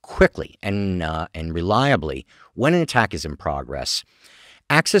quickly and reliably when an attack is in progress,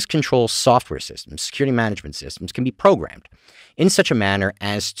 access control software systems, security management systems, can be programmed in such a manner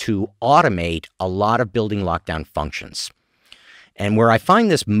as to automate a lot of building lockdown functions. And where I find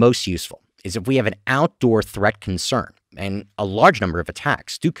this most useful is if we have an outdoor threat concern, and a large number of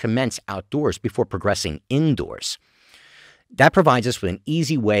attacks do commence outdoors before progressing indoors. That provides us with an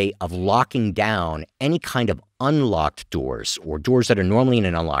easy way of locking down any kind of unlocked doors or doors that are normally in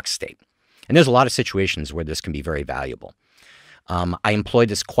an unlocked state. And there's a lot of situations where this can be very valuable. I employ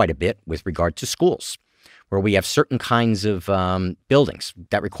this quite a bit with regard to schools, where we have certain kinds of buildings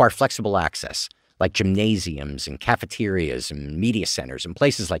that require flexible access, like gymnasiums and cafeterias and media centers and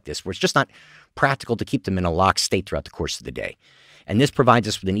places like this, where it's just not practical to keep them in a locked state throughout the course of the day. And this provides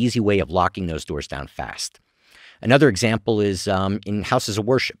us with an easy way of locking those doors down fast. Another example is in houses of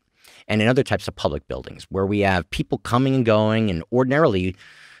worship and in other types of public buildings, where we have people coming and going, and ordinarily,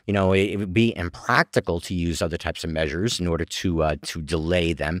 it would be impractical to use other types of measures in order to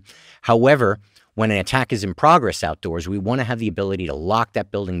delay them. However, when an attack is in progress outdoors, we want to have the ability to lock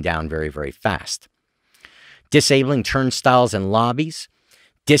that building down very, very fast. Disabling turnstiles and lobbies,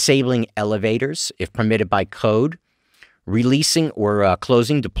 disabling elevators if permitted by code, releasing or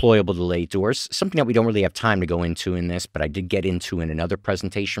closing deployable delay doors, something that we don't really have time to go into in this, but I did get into in another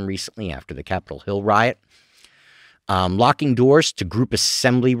presentation recently after the Capitol Hill riot. Locking doors to group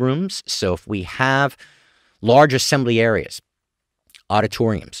assembly rooms. So if we have large assembly areas,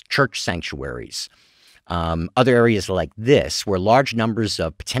 auditoriums, church sanctuaries, other areas like this where large numbers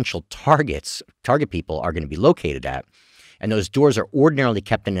of potential target people are going to be located at, and those doors are ordinarily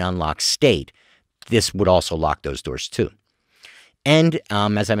kept in an unlocked state, this would also lock those doors too. And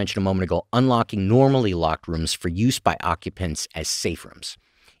as I mentioned a moment ago, unlocking normally locked rooms for use by occupants as safe rooms,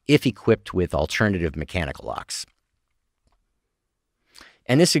 if equipped with alternative mechanical locks.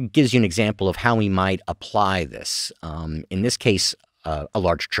 And this gives you an example of how we might apply this. In this case, a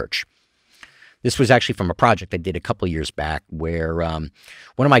large church. This was actually from a project I did a couple of years back, where one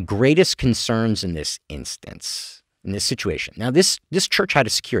of my greatest concerns in this instance, in this situation. Now, this church had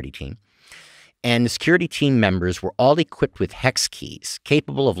a security team, and the security team members were all equipped with hex keys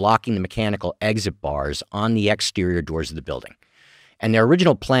capable of locking the mechanical exit bars on the exterior doors of the building. And their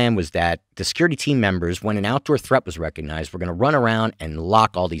original plan was that the security team members, when an outdoor threat was recognized, were going to run around and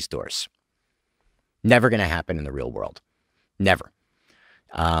lock all these doors. Never going to happen in the real world. Never.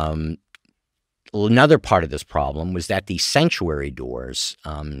 Another part of this problem was that the sanctuary doors,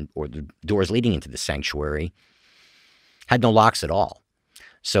 or the doors leading into the sanctuary, had no locks at all.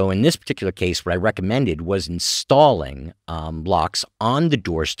 So in this particular case, what I recommended was installing locks on the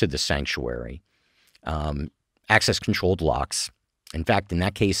doors to the sanctuary, access-controlled locks. In fact, in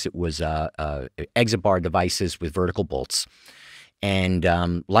that case, it was exit bar devices with vertical bolts. And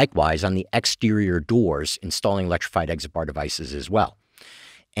likewise, on the exterior doors, installing electrified exit bar devices as well.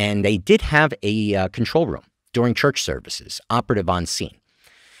 And they did have a control room during church services, operative on scene.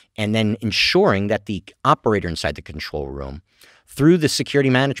 And then ensuring that the operator inside the control room, through the security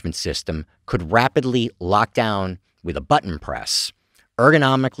management system, could rapidly lock down with a button press,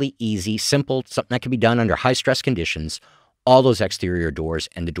 ergonomically easy, simple, something that can be done under high-stress conditions, all those exterior doors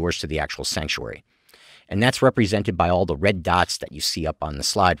and the doors to the actual sanctuary. And that's represented by all the red dots that you see up on the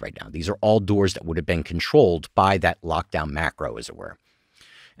slide right now. These are all doors that would have been controlled by that lockdown macro, as it were.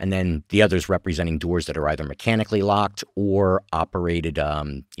 And then the others representing doors that are either mechanically locked or operated,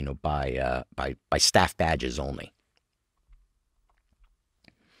 by staff badges only.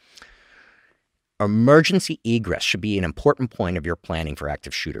 Emergency egress should be an important point of your planning for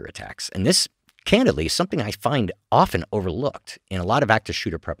active shooter attacks. And this, candidly, is something I find often overlooked in a lot of active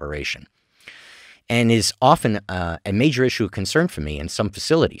shooter preparation, and is often a major issue of concern for me in some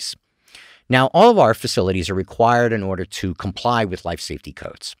facilities. Now, all of our facilities are required in order to comply with life safety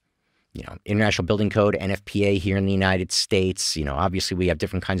codes. International Building Code, NFPA here in the United States. Obviously we have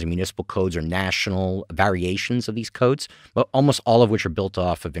different kinds of municipal codes or national variations of these codes, but almost all of which are built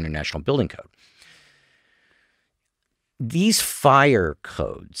off of International Building Code. These fire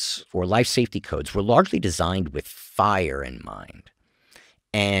codes or life safety codes were largely designed with fire in mind.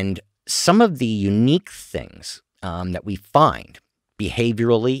 And some of the unique things that we find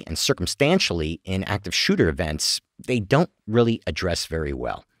behaviorally and circumstantially in active shooter events, they don't really address very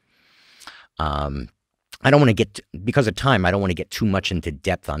well. I don't want to get, because of time, I don't want to get too much into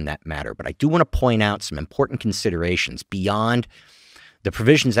depth on that matter, but I do want to point out some important considerations beyond the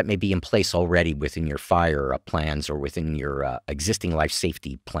provisions that may be in place already within your fire plans or within your existing life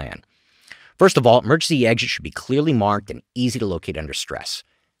safety plan. First of all, emergency exits should be clearly marked and easy to locate under stress.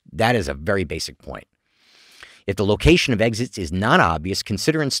 That is a very basic point. If the location of exits is not obvious,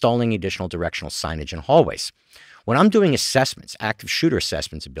 consider installing additional directional signage in hallways. When I'm doing assessments, active shooter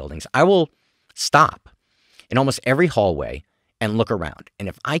assessments of buildings, I will stop in almost every hallway and look around. And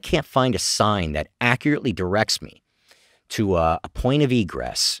if I can't find a sign that accurately directs me to a point of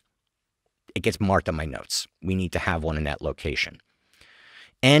egress, it gets marked on my notes. We need to have one in that location.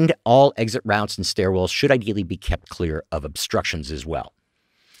 And all exit routes and stairwells should ideally be kept clear of obstructions as well.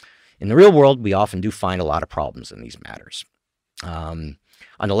 In the real world, we often do find a lot of problems in these matters. On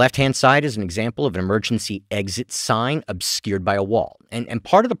the left-hand side is an example of an emergency exit sign obscured by a wall. And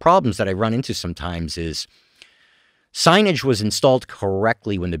part of the problems that I run into sometimes is signage was installed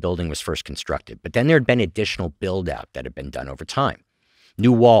correctly when the building was first constructed, but then there had been additional build-out that had been done over time.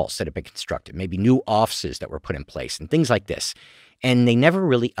 New walls that had been constructed, maybe new offices that were put in place, and things like this. And they never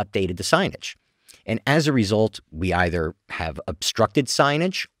really updated the signage. And as a result, we either have obstructed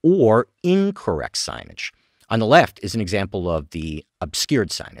signage or incorrect signage. On the left is an example of the obscured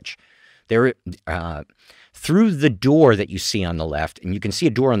signage. There, through the door that you see on the left, and you can see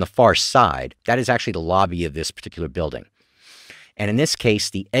a door on the far side, that is actually the lobby of this particular building. And in this case,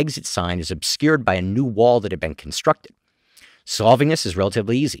 the exit sign is obscured by a new wall that had been constructed. Solving this is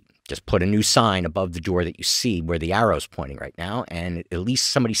relatively easy. Just put a new sign above the door that you see where the arrow is pointing right now, and at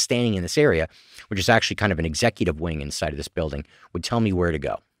least somebody standing in this area, which is actually kind of an executive wing inside of this building, would tell me where to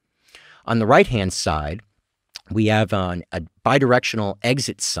go. On the right-hand side, we have a bidirectional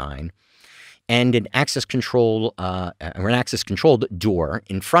exit sign and an access controlled door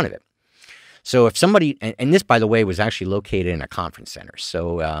in front of it. So if somebody, and this, by the way, was actually located in a conference center.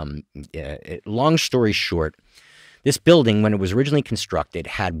 So long story short, this building, when it was originally constructed,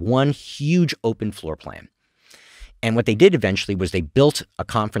 had one huge open floor plan. And what they did eventually was they built a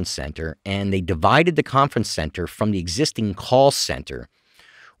conference center, and they divided the conference center from the existing call center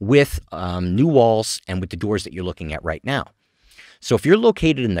with new walls and with the doors that you're looking at right now. So if you're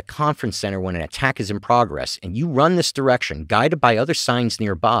located in the conference center when an attack is in progress and you run this direction, guided by other signs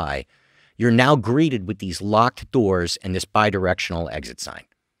nearby, you're now greeted with these locked doors and this bidirectional exit sign.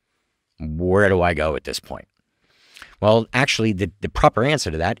 Where do I go at this point? Well, actually, the proper answer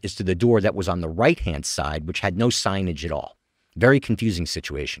to that is to the door that was on the right-hand side, which had no signage at all. Very confusing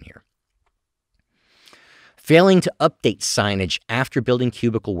situation here. Failing to update signage after building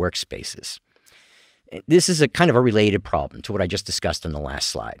cubicle workspaces. This is a kind of a related problem to what I just discussed on the last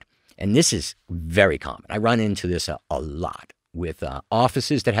slide. And this is very common. I run into this a lot with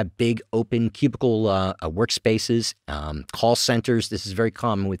offices that have big open cubicle workspaces, call centers. This is very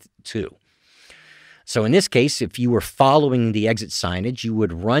common with too. So in this case, if you were following the exit signage, you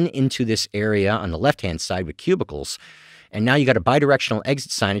would run into this area on the left-hand side with cubicles, and now you got a bidirectional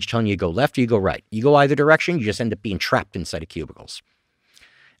exit signage telling you to go left or you go right. You go either direction, you just end up being trapped inside of cubicles.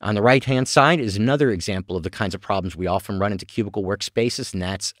 On the right-hand side is another example of the kinds of problems we often run into cubicle workspaces, and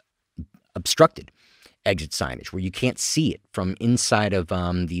that's obstructed exit signage, where you can't see it from inside of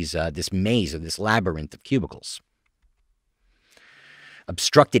this maze or this labyrinth of cubicles.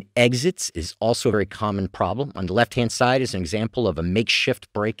 Obstructed exits is also a very common problem. On the left-hand side is an example of a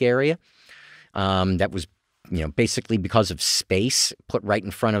makeshift break area that was, basically because of space put right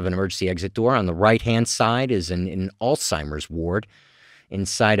in front of an emergency exit door. On the right-hand side is an Alzheimer's ward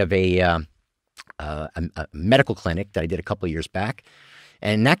inside of a medical clinic that I did a couple of years back.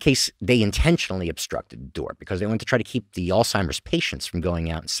 And in that case, they intentionally obstructed the door because they wanted to try to keep the Alzheimer's patients from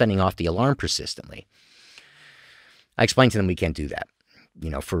going out and sending off the alarm persistently. I explained to them we can't do that,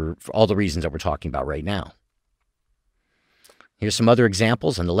 for all the reasons that we're talking about right now. Here's some other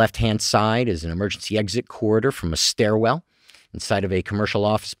examples. On the left-hand side is an emergency exit corridor from a stairwell inside of a commercial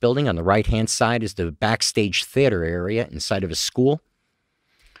office building. On the right-hand side is the backstage theater area inside of a school,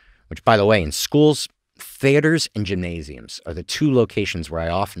 which, by the way, in schools, theaters and gymnasiums are the two locations where I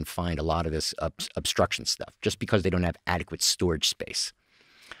often find a lot of this obstruction stuff, just because they don't have adequate storage space.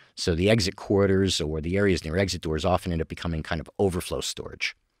 So the exit corridors or the areas near exit doors often end up becoming kind of overflow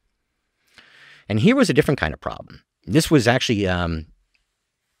storage. And here was a different kind of problem. This was actually a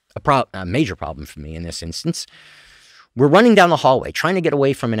major problem for me in this instance. We're running down the hallway, trying to get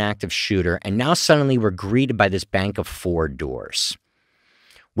away from an active shooter, and now suddenly we're greeted by this bank of 4 doors.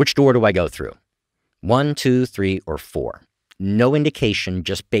 Which door do I go through? 1, 2, 3, or 4? no indication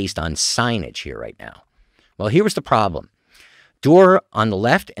just based on signage here right now. Well, here was the problem. Door on the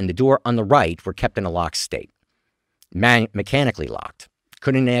left and the door on the right were kept in a locked state, mechanically locked.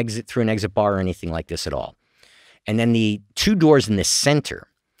 Couldn't exit through an exit bar or anything like this at all. And then the two doors in the center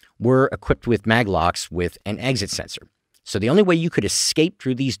were equipped with mag locks with an exit sensor. So the only way you could escape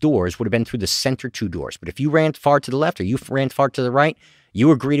through these doors would have been through the center two doors. But if you ran far to the left or you ran far to the right, you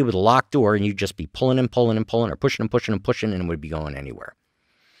were greeted with a locked door and you'd just be pulling and pulling and pulling or pushing and pushing and pushing and it would be going anywhere.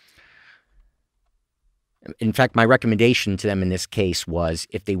 In fact, my recommendation to them in this case was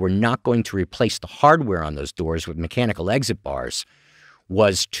if they were not going to replace the hardware on those doors with mechanical exit bars,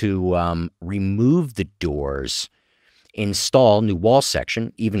 was to remove the doors, install new wall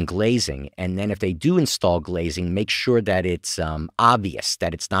section, even glazing, and then if they do install glazing, make sure that it's obvious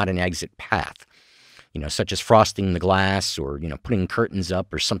that it's not an exit path, such as frosting the glass or, putting curtains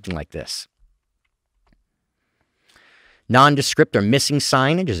up or something like this. Nondescript or missing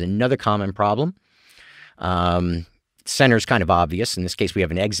signage is another common problem. Center is kind of obvious. In this case, we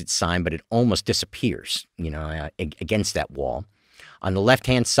have an exit sign, but it almost disappears, against that wall. On the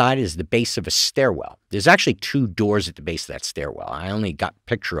left-hand side is the base of a stairwell. There's actually two doors at the base of that stairwell. I only got a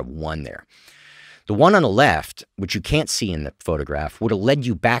picture of one there. The one on the left, which you can't see in the photograph, would have led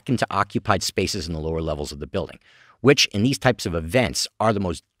you back into occupied spaces in the lower levels of the building, which in these types of events are the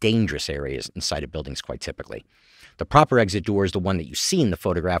most dangerous areas inside of buildings quite typically. The proper exit door is the one that you see in the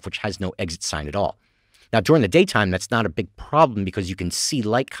photograph, which has no exit sign at all. Now, during the daytime, that's not a big problem because you can see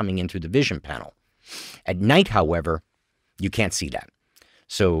light coming in through the vision panel. At night, however, you can't see that.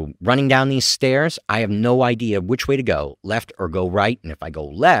 So running down these stairs, I have no idea which way to go, left or go right. And if I go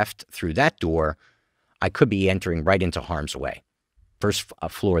left through that door, I could be entering right into harm's way, first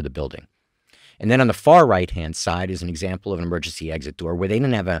floor of the building. And then on the far right-hand side is an example of an emergency exit door where they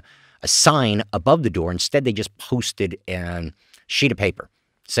didn't have a sign above the door. Instead, they just posted a sheet of paper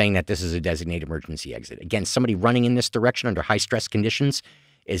saying that this is a designated emergency exit. Again, somebody running in this direction under high-stress conditions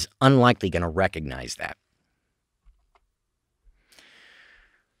is unlikely going to recognize that.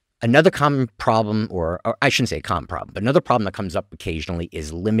 Another common problem, or I shouldn't say a common problem, but another problem that comes up occasionally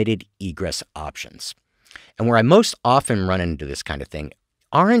is limited egress options. And where I most often run into this kind of thing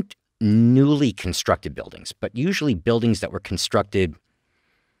aren't newly constructed buildings, but usually buildings that were constructed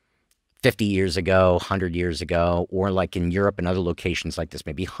 50 years ago, 100 years ago, or like in Europe and other locations like this,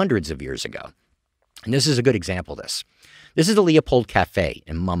 maybe hundreds of years ago. And this is a good example of this. This is the Leopold Cafe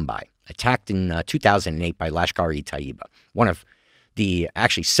in Mumbai, attacked in 2008 by Lashkar-e-Taiba, one of the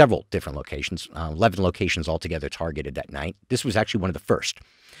actually several different locations, 11 locations altogether targeted that night. This was actually one of the first.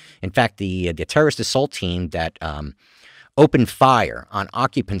 In fact, the terrorist assault team that opened fire on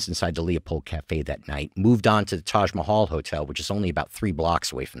occupants inside the Leopold Cafe that night moved on to the Taj Mahal Hotel, which is only about 3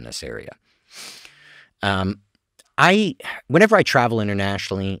 blocks away from this area. Whenever I travel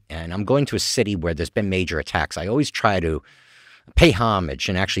internationally and I'm going to a city where there's been major attacks, I always try to pay homage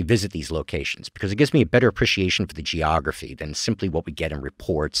and actually visit these locations because it gives me a better appreciation for the geography than simply what we get in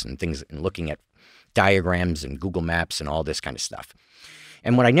reports and things and looking at diagrams and Google Maps and all this kind of stuff.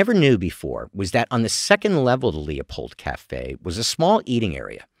 And what I never knew before was that on the second level of the Leopold Cafe was a small eating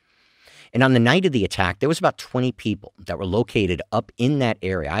area. And on the night of the attack, there was about 20 people that were located up in that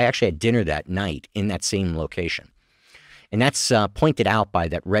area. I actually had dinner that night in that same location. And that's pointed out by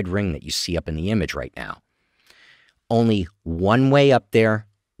that red ring that you see up in the image right now. Only one way up there,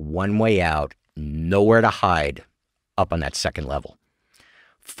 one way out, nowhere to hide up on that second level.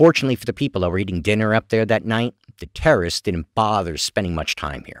 Fortunately for the people that were eating dinner up there that night, the terrorists didn't bother spending much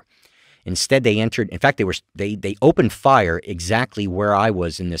time here. Instead, they entered. In fact, they opened fire exactly where I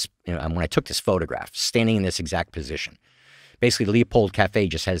was in this when I took this photograph, standing in this exact position. Basically, the Leopold Cafe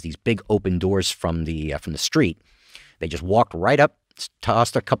just has these big open doors from the street. They just walked right up,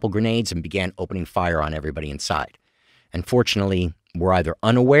 tossed a couple grenades, and began opening fire on everybody inside. And fortunately, were either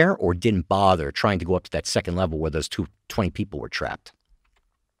unaware or didn't bother trying to go up to that second level where those 20 people were trapped.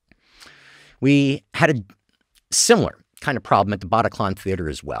 We had a similar kind of problem at the Bataclan Theater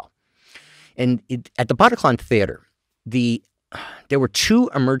as well. And at the Bataclan Theater, there were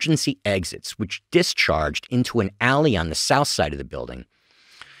 2 emergency exits which discharged into an alley on the south side of the building.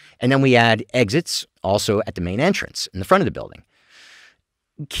 And then we had exits also at the main entrance in the front of the building.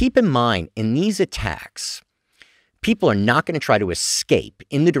 Keep in mind, in these attacks, people are not going to try to escape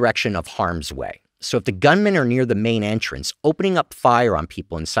in the direction of harm's way. So if the gunmen are near the main entrance, opening up fire on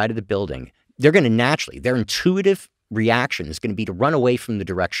people inside of the building, they're going to naturally, their intuitive reaction is going to be to run away from the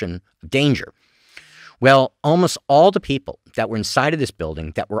direction of danger. Well, almost all the people that were inside of this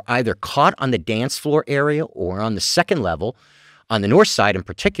building that were either caught on the dance floor area or on the second level, on the north side in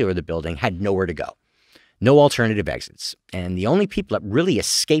particular of the building, had nowhere to go. no alternative exits. And the only people that really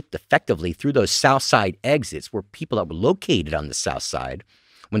escaped effectively through those south side exits were people that were located on the south side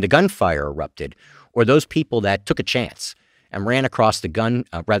when the gunfire erupted, or those people that took a chance and ran across the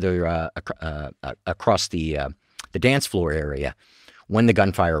across the dance floor area when the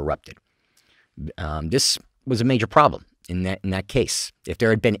gunfire erupted. This was a major problem in that case. If there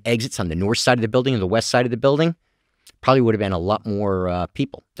had been exits on the north side of the building or the west side of the building, probably would have been a lot more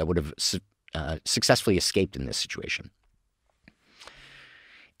people that would have successfully escaped in this situation.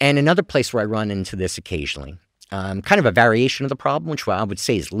 And another place where I run into this occasionally, kind of a variation of the problem, which I would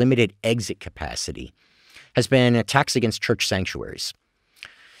say is limited exit capacity, has been attacks against church sanctuaries.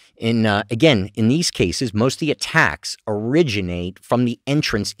 Again, in these cases, most of the attacks originate from the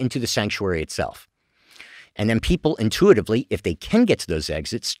entrance into the sanctuary itself. And then people intuitively, if they can get to those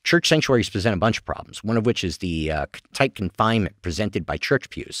exits, church sanctuaries present a bunch of problems, one of which is the tight confinement presented by church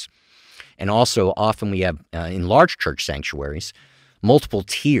pews. And also often we have, in large church sanctuaries, multiple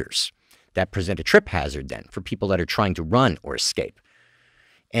tiers that present a trip hazard then for people that are trying to run or escape.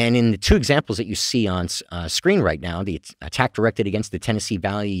 And in the two examples that you see on screen right now, the attack directed against the Tennessee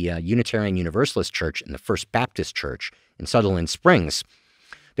Valley Unitarian Universalist Church and the First Baptist Church in Sutherland Springs,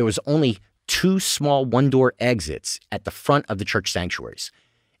 there was only 2 small one-door exits at the front of the church sanctuaries,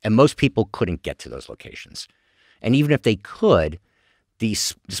 and most people couldn't get to those locations. And even if they could, the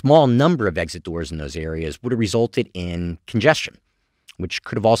small number of exit doors in those areas would have resulted in congestion, which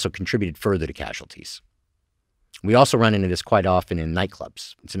could have also contributed further to casualties. We also run into this quite often in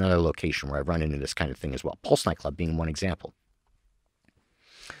nightclubs. It's another location where I run into this kind of thing as well. Pulse nightclub being one example.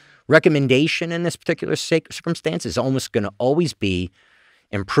 Recommendation in this particular circumstance is almost going to always be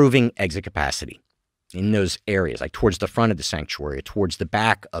improving exit capacity in those areas, like towards the front of the sanctuary, or towards the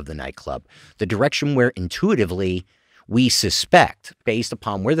back of the nightclub, the direction where intuitively we suspect, based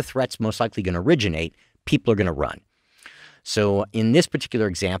upon where the threat's most likely going to originate, people are going to run. So in this particular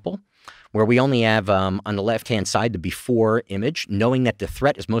example, where we only have on the left-hand side the before image, knowing that the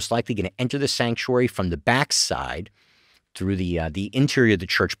threat is most likely going to enter the sanctuary from the back side through the interior of the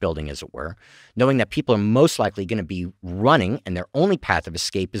church building, as it were, knowing that people are most likely going to be running and their only path of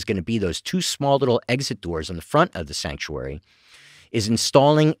escape is going to be those 2 small little exit doors on the front of the sanctuary, is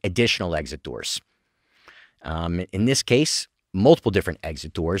installing additional exit doors. In this case, multiple different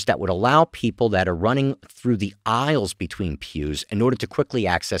exit doors that would allow people that are running through the aisles between pews in order to quickly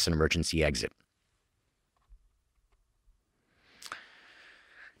access an emergency exit.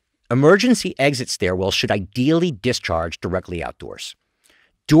 Emergency exit stairwells should ideally discharge directly outdoors.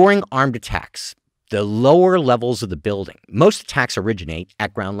 During armed attacks, the lower levels of the building, most attacks originate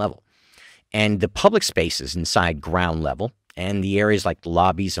at ground level. And the public spaces inside ground level and the areas like the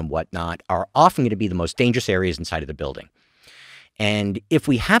lobbies and whatnot are often going to be the most dangerous areas inside of the building. And if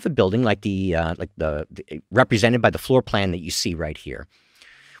we have a building like the represented by the floor plan that you see right here,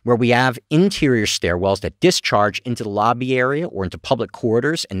 where we have interior stairwells that discharge into the lobby area or into public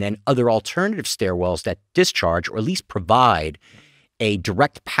corridors, and then other alternative stairwells that discharge or at least provide a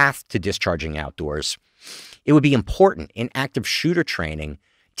direct path to discharging outdoors, it would be important in active shooter training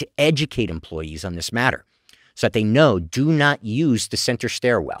to educate employees on this matter so that they know do not use the center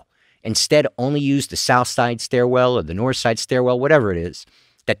stairwell. Instead, only use the south side stairwell or the north side stairwell, whatever it is,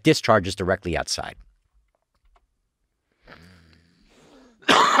 that discharges directly outside.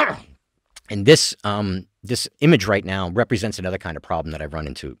 And this image right now represents another kind of problem that I've run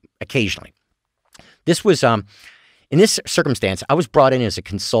into occasionally. This was, in this circumstance, I was brought in as a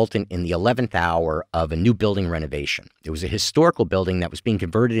consultant in the 11th hour of a new building renovation. It was a historical building that was being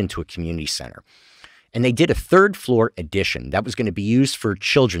converted into a community center. And they did a 3rd floor addition that was going to be used for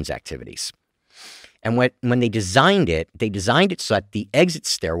children's activities. And when they designed it so that the exit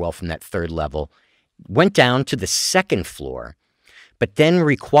stairwell from that 3rd level went down to the 2nd floor, but then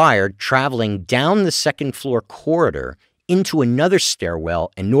required traveling down the 2nd floor corridor into another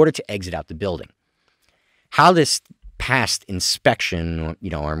stairwell in order to exit out the building. How this passed inspection,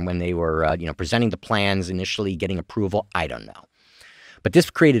 or when they were, presenting the plans, initially getting approval, I don't know. But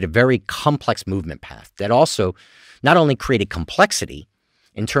this created a very complex movement path that also not only created complexity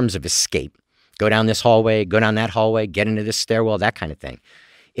in terms of escape, go down this hallway, go down that hallway, get into this stairwell, that kind of thing.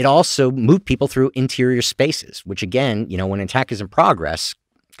 It also moved people through interior spaces, which again, when an attack is in progress,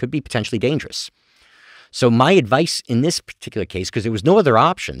 could be potentially dangerous. So my advice in this particular case, because there was no other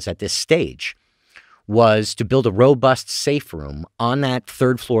options at this stage, was to build a robust safe room on that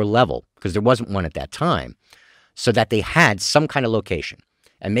 3rd floor level, because there wasn't one at that time, so that they had some kind of location,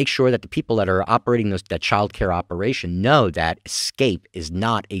 and make sure that the people that are operating that child care operation know that escape is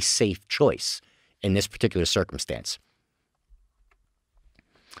not a safe choice in this particular circumstance.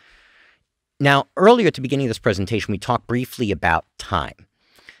 Now, earlier at the beginning of this presentation, we talked briefly about time,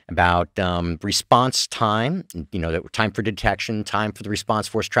 about response time, time for detection, time for the response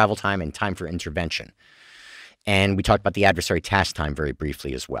force travel time, and time for intervention. And we talked about the adversary task time very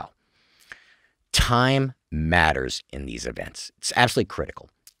briefly as well. Time matters in these events. It's absolutely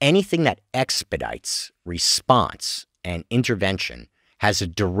critical. Anything that expedites response and intervention has a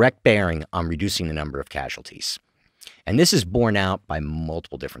direct bearing on reducing the number of casualties. And this is borne out by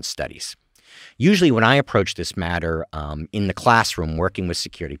multiple different studies. Usually when I approach this matter in the classroom working with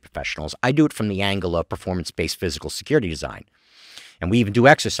security professionals, I do it from the angle of performance-based physical security design. And we even do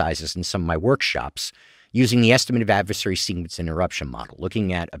exercises in some of my workshops using the estimative adversary sequence interruption model,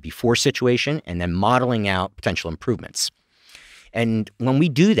 looking at a before situation and then modeling out potential improvements. And when we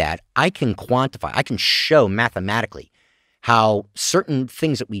do that, I can quantify, I can show mathematically how certain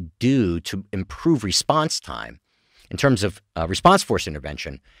things that we do to improve response time in terms of response force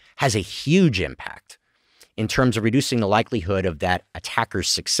intervention has a huge impact in terms of reducing the likelihood of that attacker's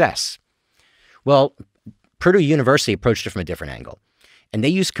success. Well, Purdue University approached it from a different angle. And they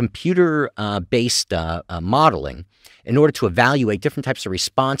use computer-based modeling in order to evaluate different types of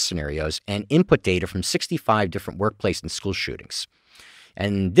response scenarios and input data from 65 different workplace and school shootings.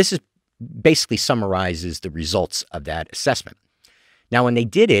 And this basically summarizes the results of that assessment. Now, when they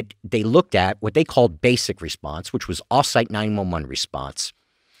did it, they looked at what they called basic response, which was off-site 911 response,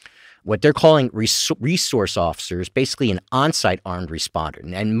 what they're calling resource officers, basically an on-site armed responder.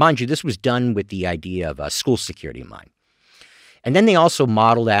 And mind you, this was done with the idea of school security in mind. And then they also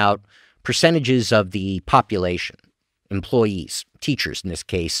modeled out percentages of the population, employees, teachers in this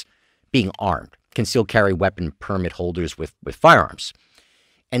case, being armed, concealed carry weapon permit holders with firearms.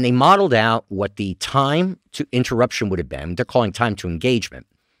 And they modeled out what the time to interruption would have been, they're calling time to engagement,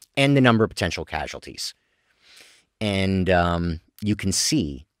 and the number of potential casualties. And you can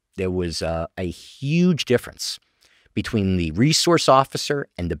see there was a huge difference between the resource officer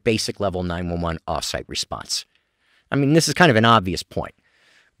and the basic level 911 offsite response. I mean, this is kind of an obvious point,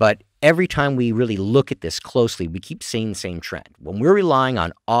 but every time we really look at this closely, we keep seeing the same trend. When we're relying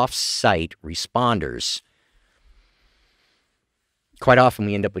on off-site responders, quite often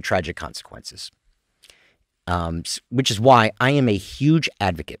we end up with tragic consequences, which is why I am a huge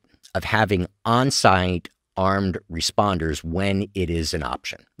advocate of having on-site armed responders when it is an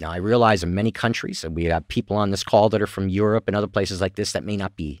option. Now, I realize in many countries, and we have people on this call that are from Europe and other places like this, that may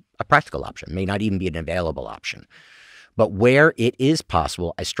not be a practical option, may not even be an available option. But where it is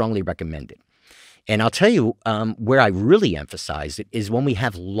possible, I strongly recommend it. And I'll tell you where I really emphasize it is when we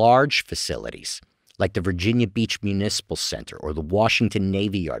have large facilities like the Virginia Beach Municipal Center or the Washington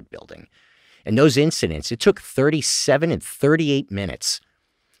Navy Yard building. In those incidents, it took 37 and 38 minutes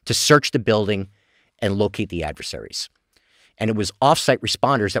to search the building and locate the adversaries. And it was off-site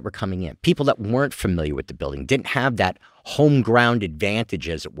responders that were coming in, people that weren't familiar with the building, didn't have that home ground advantage,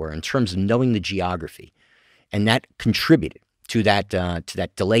 as it were, in terms of knowing the geography. And that contributed to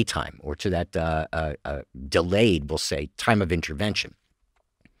that delay time, or to that delayed, we'll say, time of intervention.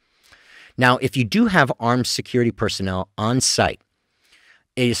 Now, if you do have armed security personnel on site,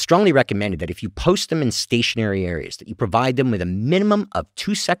 it is strongly recommended that if you post them in stationary areas, that you provide them with a minimum of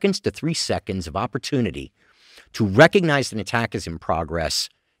 2 seconds to 3 seconds of opportunity to recognize an attack is in progress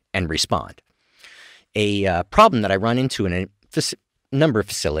and respond. A problem that I run into in a number of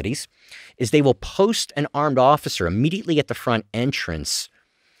facilities is they will post an armed officer immediately at the front entrance,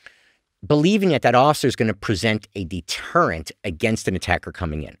 believing that that officer is going to present a deterrent against an attacker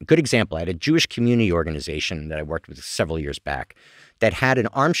coming in. A good example, I had a Jewish community organization that I worked with several years back that had an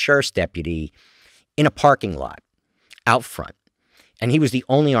armed sheriff's deputy in a parking lot out front, and he was the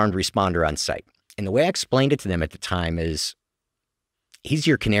only armed responder on site. And the way I explained it to them at the time is, he's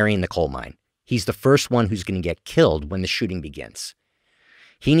your canary in the coal mine. He's the first one who's going to get killed when the shooting begins.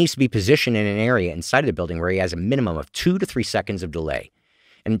 He needs to be positioned in an area inside of the building where he has a minimum of 2 to 3 seconds of delay.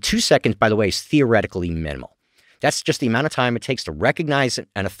 And 2 seconds, by the way, is theoretically minimal. That's just the amount of time it takes to recognize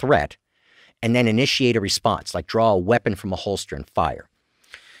a threat and then initiate a response, like draw a weapon from a holster and fire.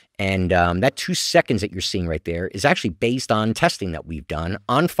 And that 2 seconds that you're seeing right there is actually based on testing that we've done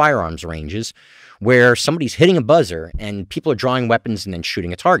on firearms ranges where somebody's hitting a buzzer and people are drawing weapons and then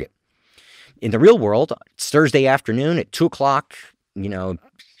shooting a target. In the real world, it's Thursday afternoon at 2 o'clock,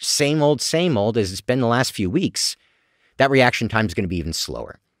 same old as it's been the last few weeks. That reaction time is going to be even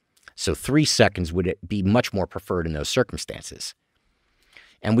slower. So 3 seconds would be much more preferred in those circumstances.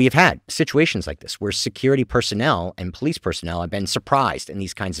 And we have had situations like this where security personnel and police personnel have been surprised in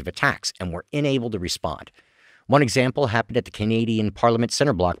these kinds of attacks and were unable to respond. One example happened at the Canadian Parliament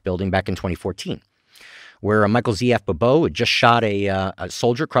Centre Block building back in 2014, where Michael Z.F. Bobo had just shot a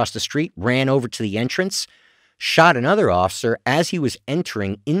soldier across the street, ran over to the entrance, shot another officer as he was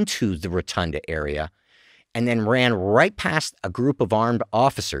entering into the rotunda area, and then ran right past a group of armed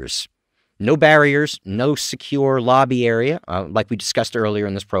officers. No barriers, no secure lobby area, like we discussed earlier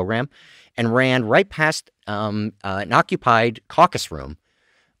in this program, and ran right past an occupied caucus room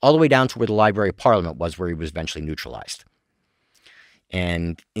all the way down to where the Library of Parliament was, where he was eventually neutralized.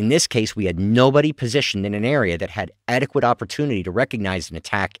 And in this case, we had nobody positioned in an area that had adequate opportunity to recognize an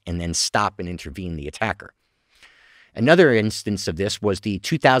attack and then stop and intervene the attacker. Another instance of this was the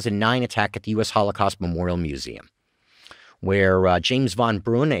 2009 attack at the U.S. Holocaust Memorial Museum, where James Von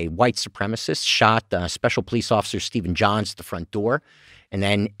Brunn, a white supremacist, shot Special Police Officer Stephen Johns at the front door and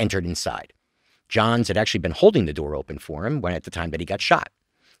then entered inside. Johns had actually been holding the door open for him at the time that he got shot.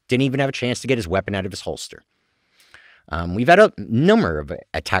 Didn't even have a chance to get his weapon out of his holster. We've had a number of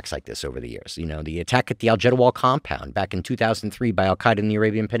attacks like this over the years. You know, the attack at the Al Jedwal compound back in 2003 by Al-Qaeda in the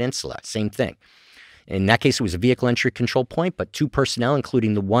Arabian Peninsula, same thing. In that case, it was a vehicle entry control point, but 2 personnel,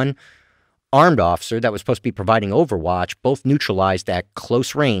 including the one armed officer that was supposed to be providing overwatch, both neutralized at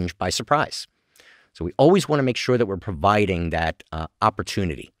close range by surprise. So we always want to make sure that we're providing that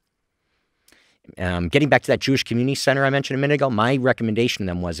opportunity. Getting back to that Jewish Community Center I mentioned a minute ago, my recommendation to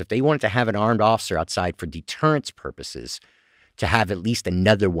them was if they wanted to have an armed officer outside for deterrence purposes, to have at least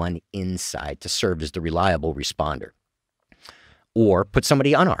another one inside to serve as the reliable responder. Or put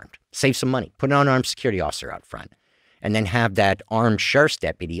somebody unarmed, save some money, put an unarmed security officer out front, and then have that armed sheriff's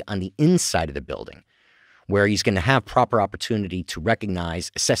deputy on the inside of the building, where he's going to have proper opportunity to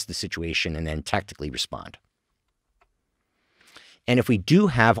recognize, assess the situation, and then tactically respond. And if we do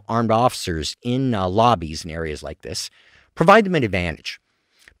have armed officers in lobbies and areas like this, provide them an advantage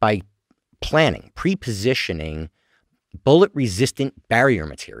by planning, pre-positioning bullet-resistant barrier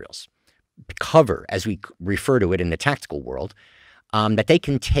materials, cover, as we refer to it in the tactical world, that they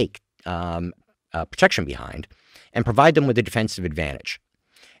can take protection behind and provide them with a defensive advantage.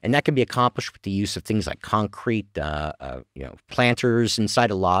 And that can be accomplished with the use of things like concrete, planters inside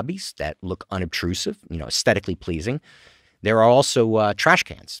of lobbies that look unobtrusive, aesthetically pleasing. There are also trash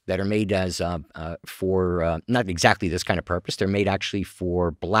cans that are made as for not exactly this kind of purpose. They're made actually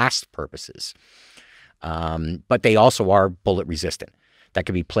for blast purposes, but they also are bullet resistant. That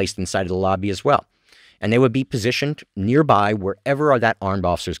could be placed inside of the lobby as well. And they would be positioned nearby wherever that armed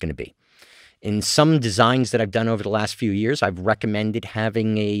officer is going to be. In some designs that I've done over the last few years, I've recommended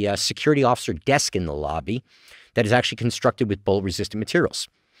having a security officer desk in the lobby that is actually constructed with bullet-resistant materials.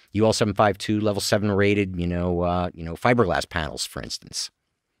 UL 752 level 7 rated, fiberglass panels, for instance,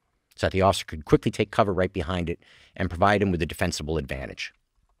 so that the officer could quickly take cover right behind it and provide him with a defensible advantage.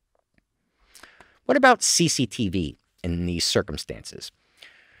 What about CCTV in these circumstances?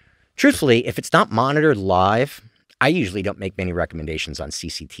 Truthfully, if it's not monitored live, I usually don't make many recommendations on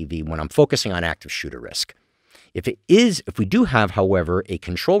CCTV when I'm focusing on active shooter risk. If we do have, however, a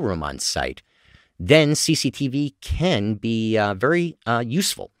control room on site, then CCTV can be very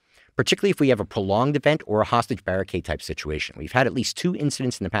useful, particularly if we have a prolonged event or a hostage barricade type situation. We've had at least 2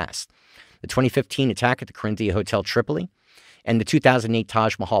 incidents in the past. The 2015 attack at the Corinthia Hotel Tripoli and the 2008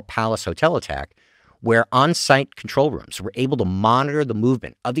 Taj Mahal Palace Hotel attack, where on-site control rooms were able to monitor the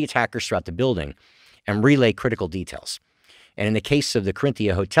movement of the attackers throughout the building and relay critical details. And in the case of the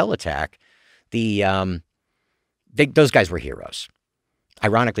Corinthia Hotel attack, those guys were heroes.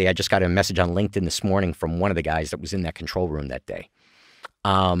 Ironically, I just got a message on LinkedIn this morning from one of the guys that was in that control room that day.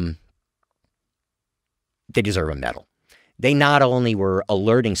 They deserve a medal. They not only were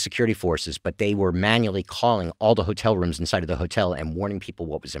alerting security forces, but they were manually calling all the hotel rooms inside of the hotel and warning people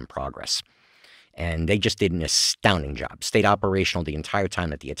what was in progress. And they just did an astounding job, stayed operational the entire time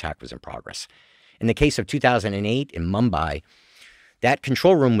that the attack was in progress. In the case of 2008 in Mumbai, that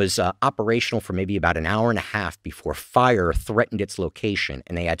control room was operational for maybe about an hour and a half before fire threatened its location,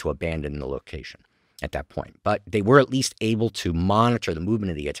 and they had to abandon the location at that point. But they were at least able to monitor the movement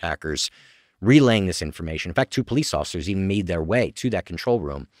of the attackers, relaying this information. In fact, 2 police officers even made their way to that control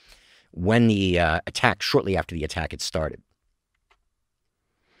room when the attack, shortly after the attack had started.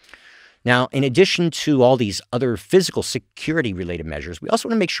 Now, in addition to all these other physical security-related measures, we also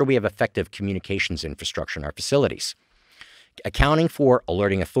want to make sure we have effective communications infrastructure in our facilities, accounting for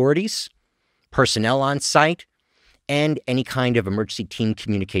alerting authorities, personnel on site, and any kind of emergency team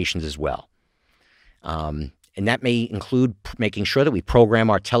communications as well. And that may include making sure that we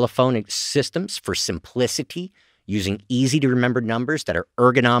program our telephone systems for simplicity, using easy-to-remember numbers that are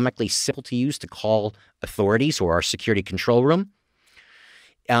ergonomically simple to use to call authorities or our security control room.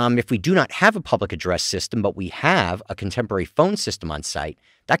 If we do not have a public address system, but we have a contemporary phone system on site,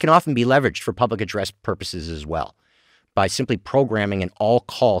 that can often be leveraged for public address purposes as well by simply programming an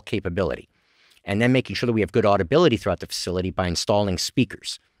all-call capability and then making sure that we have good audibility throughout the facility by installing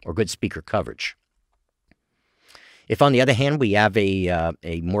speakers or good speaker coverage. If, on the other hand, we have a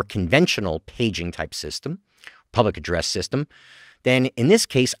more conventional paging type system, public address system, then in this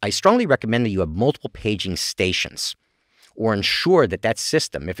case, I strongly recommend that you have multiple paging stations or ensure that that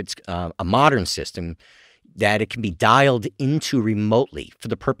system, if it's a modern system, that it can be dialed into remotely for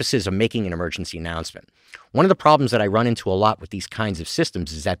the purposes of making an emergency announcement. One of the problems that I run into a lot with these kinds of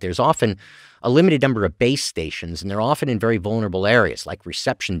systems is that there's often a limited number of base stations, and they're often in very vulnerable areas like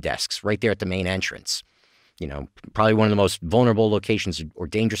reception desks right there at the main entrance. You know, probably one of the most vulnerable locations or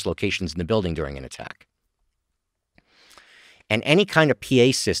dangerous locations in the building during an attack. And any kind of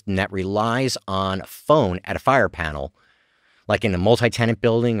PA system that relies on a phone at a fire panel, like in a multi-tenant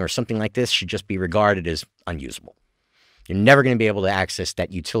building or something like this, should just be regarded as unusable. You're never going to be able to access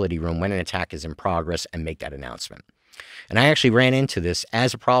that utility room when an attack is in progress and make that announcement. And I actually ran into this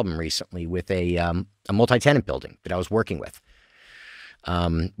as a problem recently with a multi-tenant building that I was working with,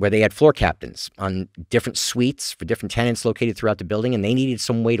 where they had floor captains on different suites for different tenants located throughout the building, and they needed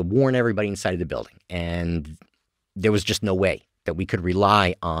some way to warn everybody inside of the building. And there was just no way that we could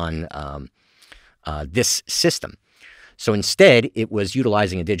rely on this system. So instead, it was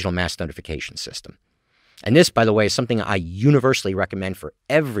utilizing a digital mass notification system. And this, by the way, is something I universally recommend for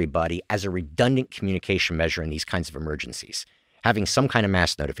everybody as a redundant communication measure in these kinds of emergencies, having some kind of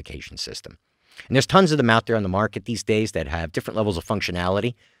mass notification system. And there's tons of them out there on the market these days that have different levels of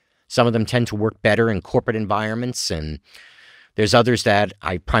functionality. Some of them tend to work better in corporate environments, and there's others that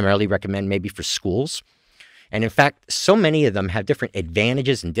I primarily recommend maybe for schools. And in fact, so many of them have different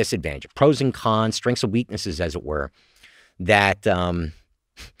advantages and disadvantages, pros and cons, strengths and weaknesses, as it were, that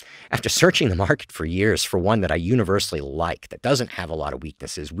after searching the market for years for one that I universally like, that doesn't have a lot of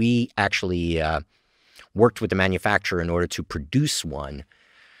weaknesses, we actually worked with the manufacturer in order to produce one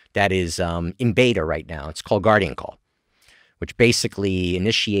that is in beta right now. It's called Guardian Call, which basically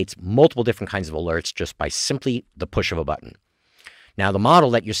initiates multiple different kinds of alerts just by simply the push of a button. Now, the model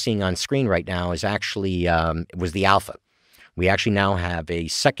that you're seeing on screen right now is actually, it was the alpha. We actually now have a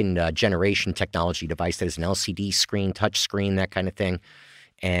second generation technology device that is an LCD screen, touch screen, that kind of thing,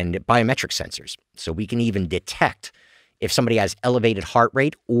 and biometric sensors. So we can even detect if somebody has elevated heart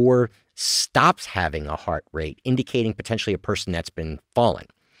rate or stops having a heart rate, indicating potentially a person that's been fallen.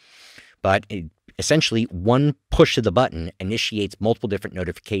 But essentially, one push of the button initiates multiple different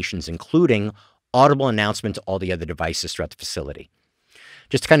notifications, including audible announcement to all the other devices throughout the facility.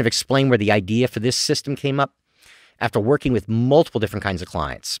 Just to kind of explain where the idea for this system came up, after working with multiple different kinds of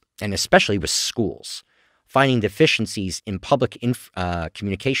clients, and especially with schools, finding deficiencies in public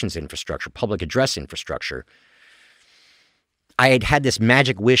communications infrastructure, public address infrastructure, I had had this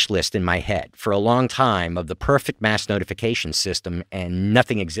magic wish list in my head for a long time of the perfect mass notification system, and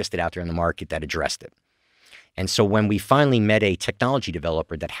nothing existed out there in the market that addressed it. And so when we finally met a technology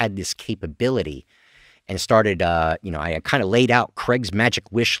developer that had this capability and started, I kind of laid out Craig's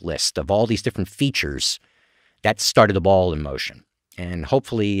magic wish list of all these different features, that started the ball in motion. And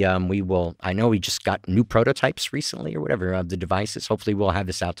hopefully we will, I know we just got new prototypes recently or whatever of the devices. Hopefully we'll have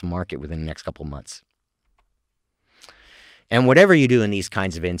this out to market within the next couple of months. And whatever you do in these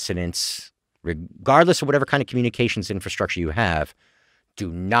kinds of incidents, regardless of whatever kind of communications infrastructure you have,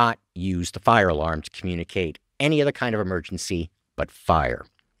 do not use the fire alarm to communicate any other kind of emergency but fire.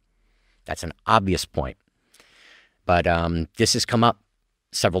 That's an obvious point. But this has come up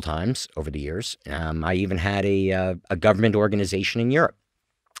several times over the years. I even had a government organization in Europe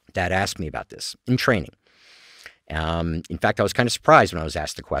that asked me about this in training. In fact, I was kind of surprised when I was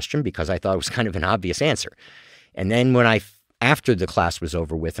asked the question because I thought it was kind of an obvious answer. And then when after the class was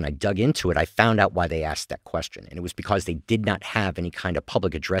over with and I dug into it, I found out why they asked that question. And it was because they did not have any kind of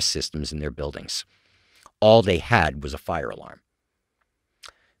public address systems in their buildings. All they had was a fire alarm.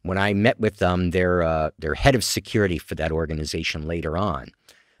 When I met with their head of security for that organization later on,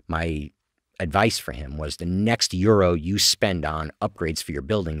 my advice for him was the next euro you spend on upgrades for your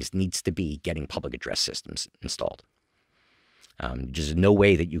buildings needs to be getting public address systems installed. There's no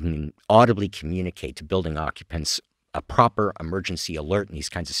way that you can audibly communicate to building occupants a proper emergency alert in these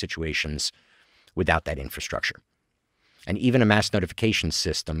kinds of situations without that infrastructure. And even a mass notification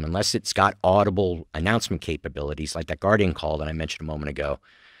system, unless it's got audible announcement capabilities like that Guardian Call that I mentioned a moment ago,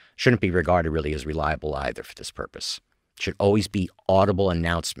 shouldn't be regarded really as reliable either for this purpose. It should always be audible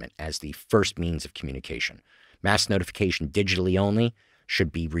announcement as the first means of communication. Mass notification digitally only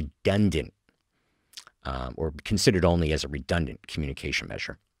should be redundant or considered only as a redundant communication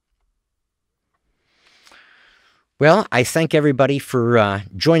measure. Well, I thank everybody for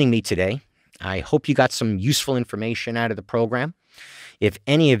joining me today. I hope you got some useful information out of the program. If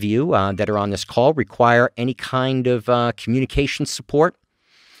any of you that are on this call require any kind of communication support,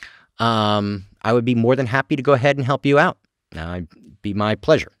 I would be more than happy to go ahead and help you out. It'd be my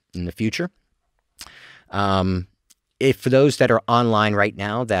pleasure in the future. If for those that are online right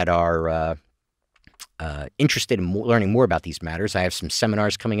now that are interested in learning more about these matters, I have some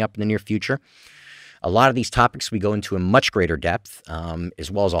seminars coming up in the near future. A lot of these topics we go into in much greater depth, as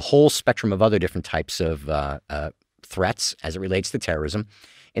well as a whole spectrum of other different types of threats as it relates to terrorism.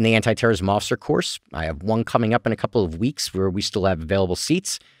 In the Anti-Terrorism Officer course, I have one coming up in a couple of weeks where we still have available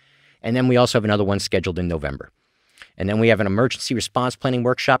seats. And then we also have another one scheduled in November. And then we have an emergency response planning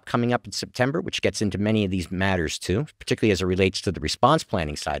workshop coming up in September, which gets into many of these matters too, particularly as it relates to the response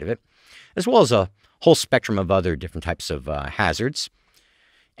planning side of it, as well as a whole spectrum of other different types of hazards.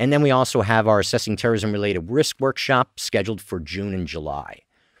 And then we also have our Assessing Terrorism-Related Risk workshop scheduled for June and July,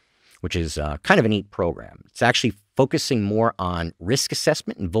 which is kind of a neat program. It's actually focusing more on risk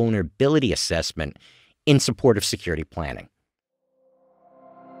assessment and vulnerability assessment in support of security planning.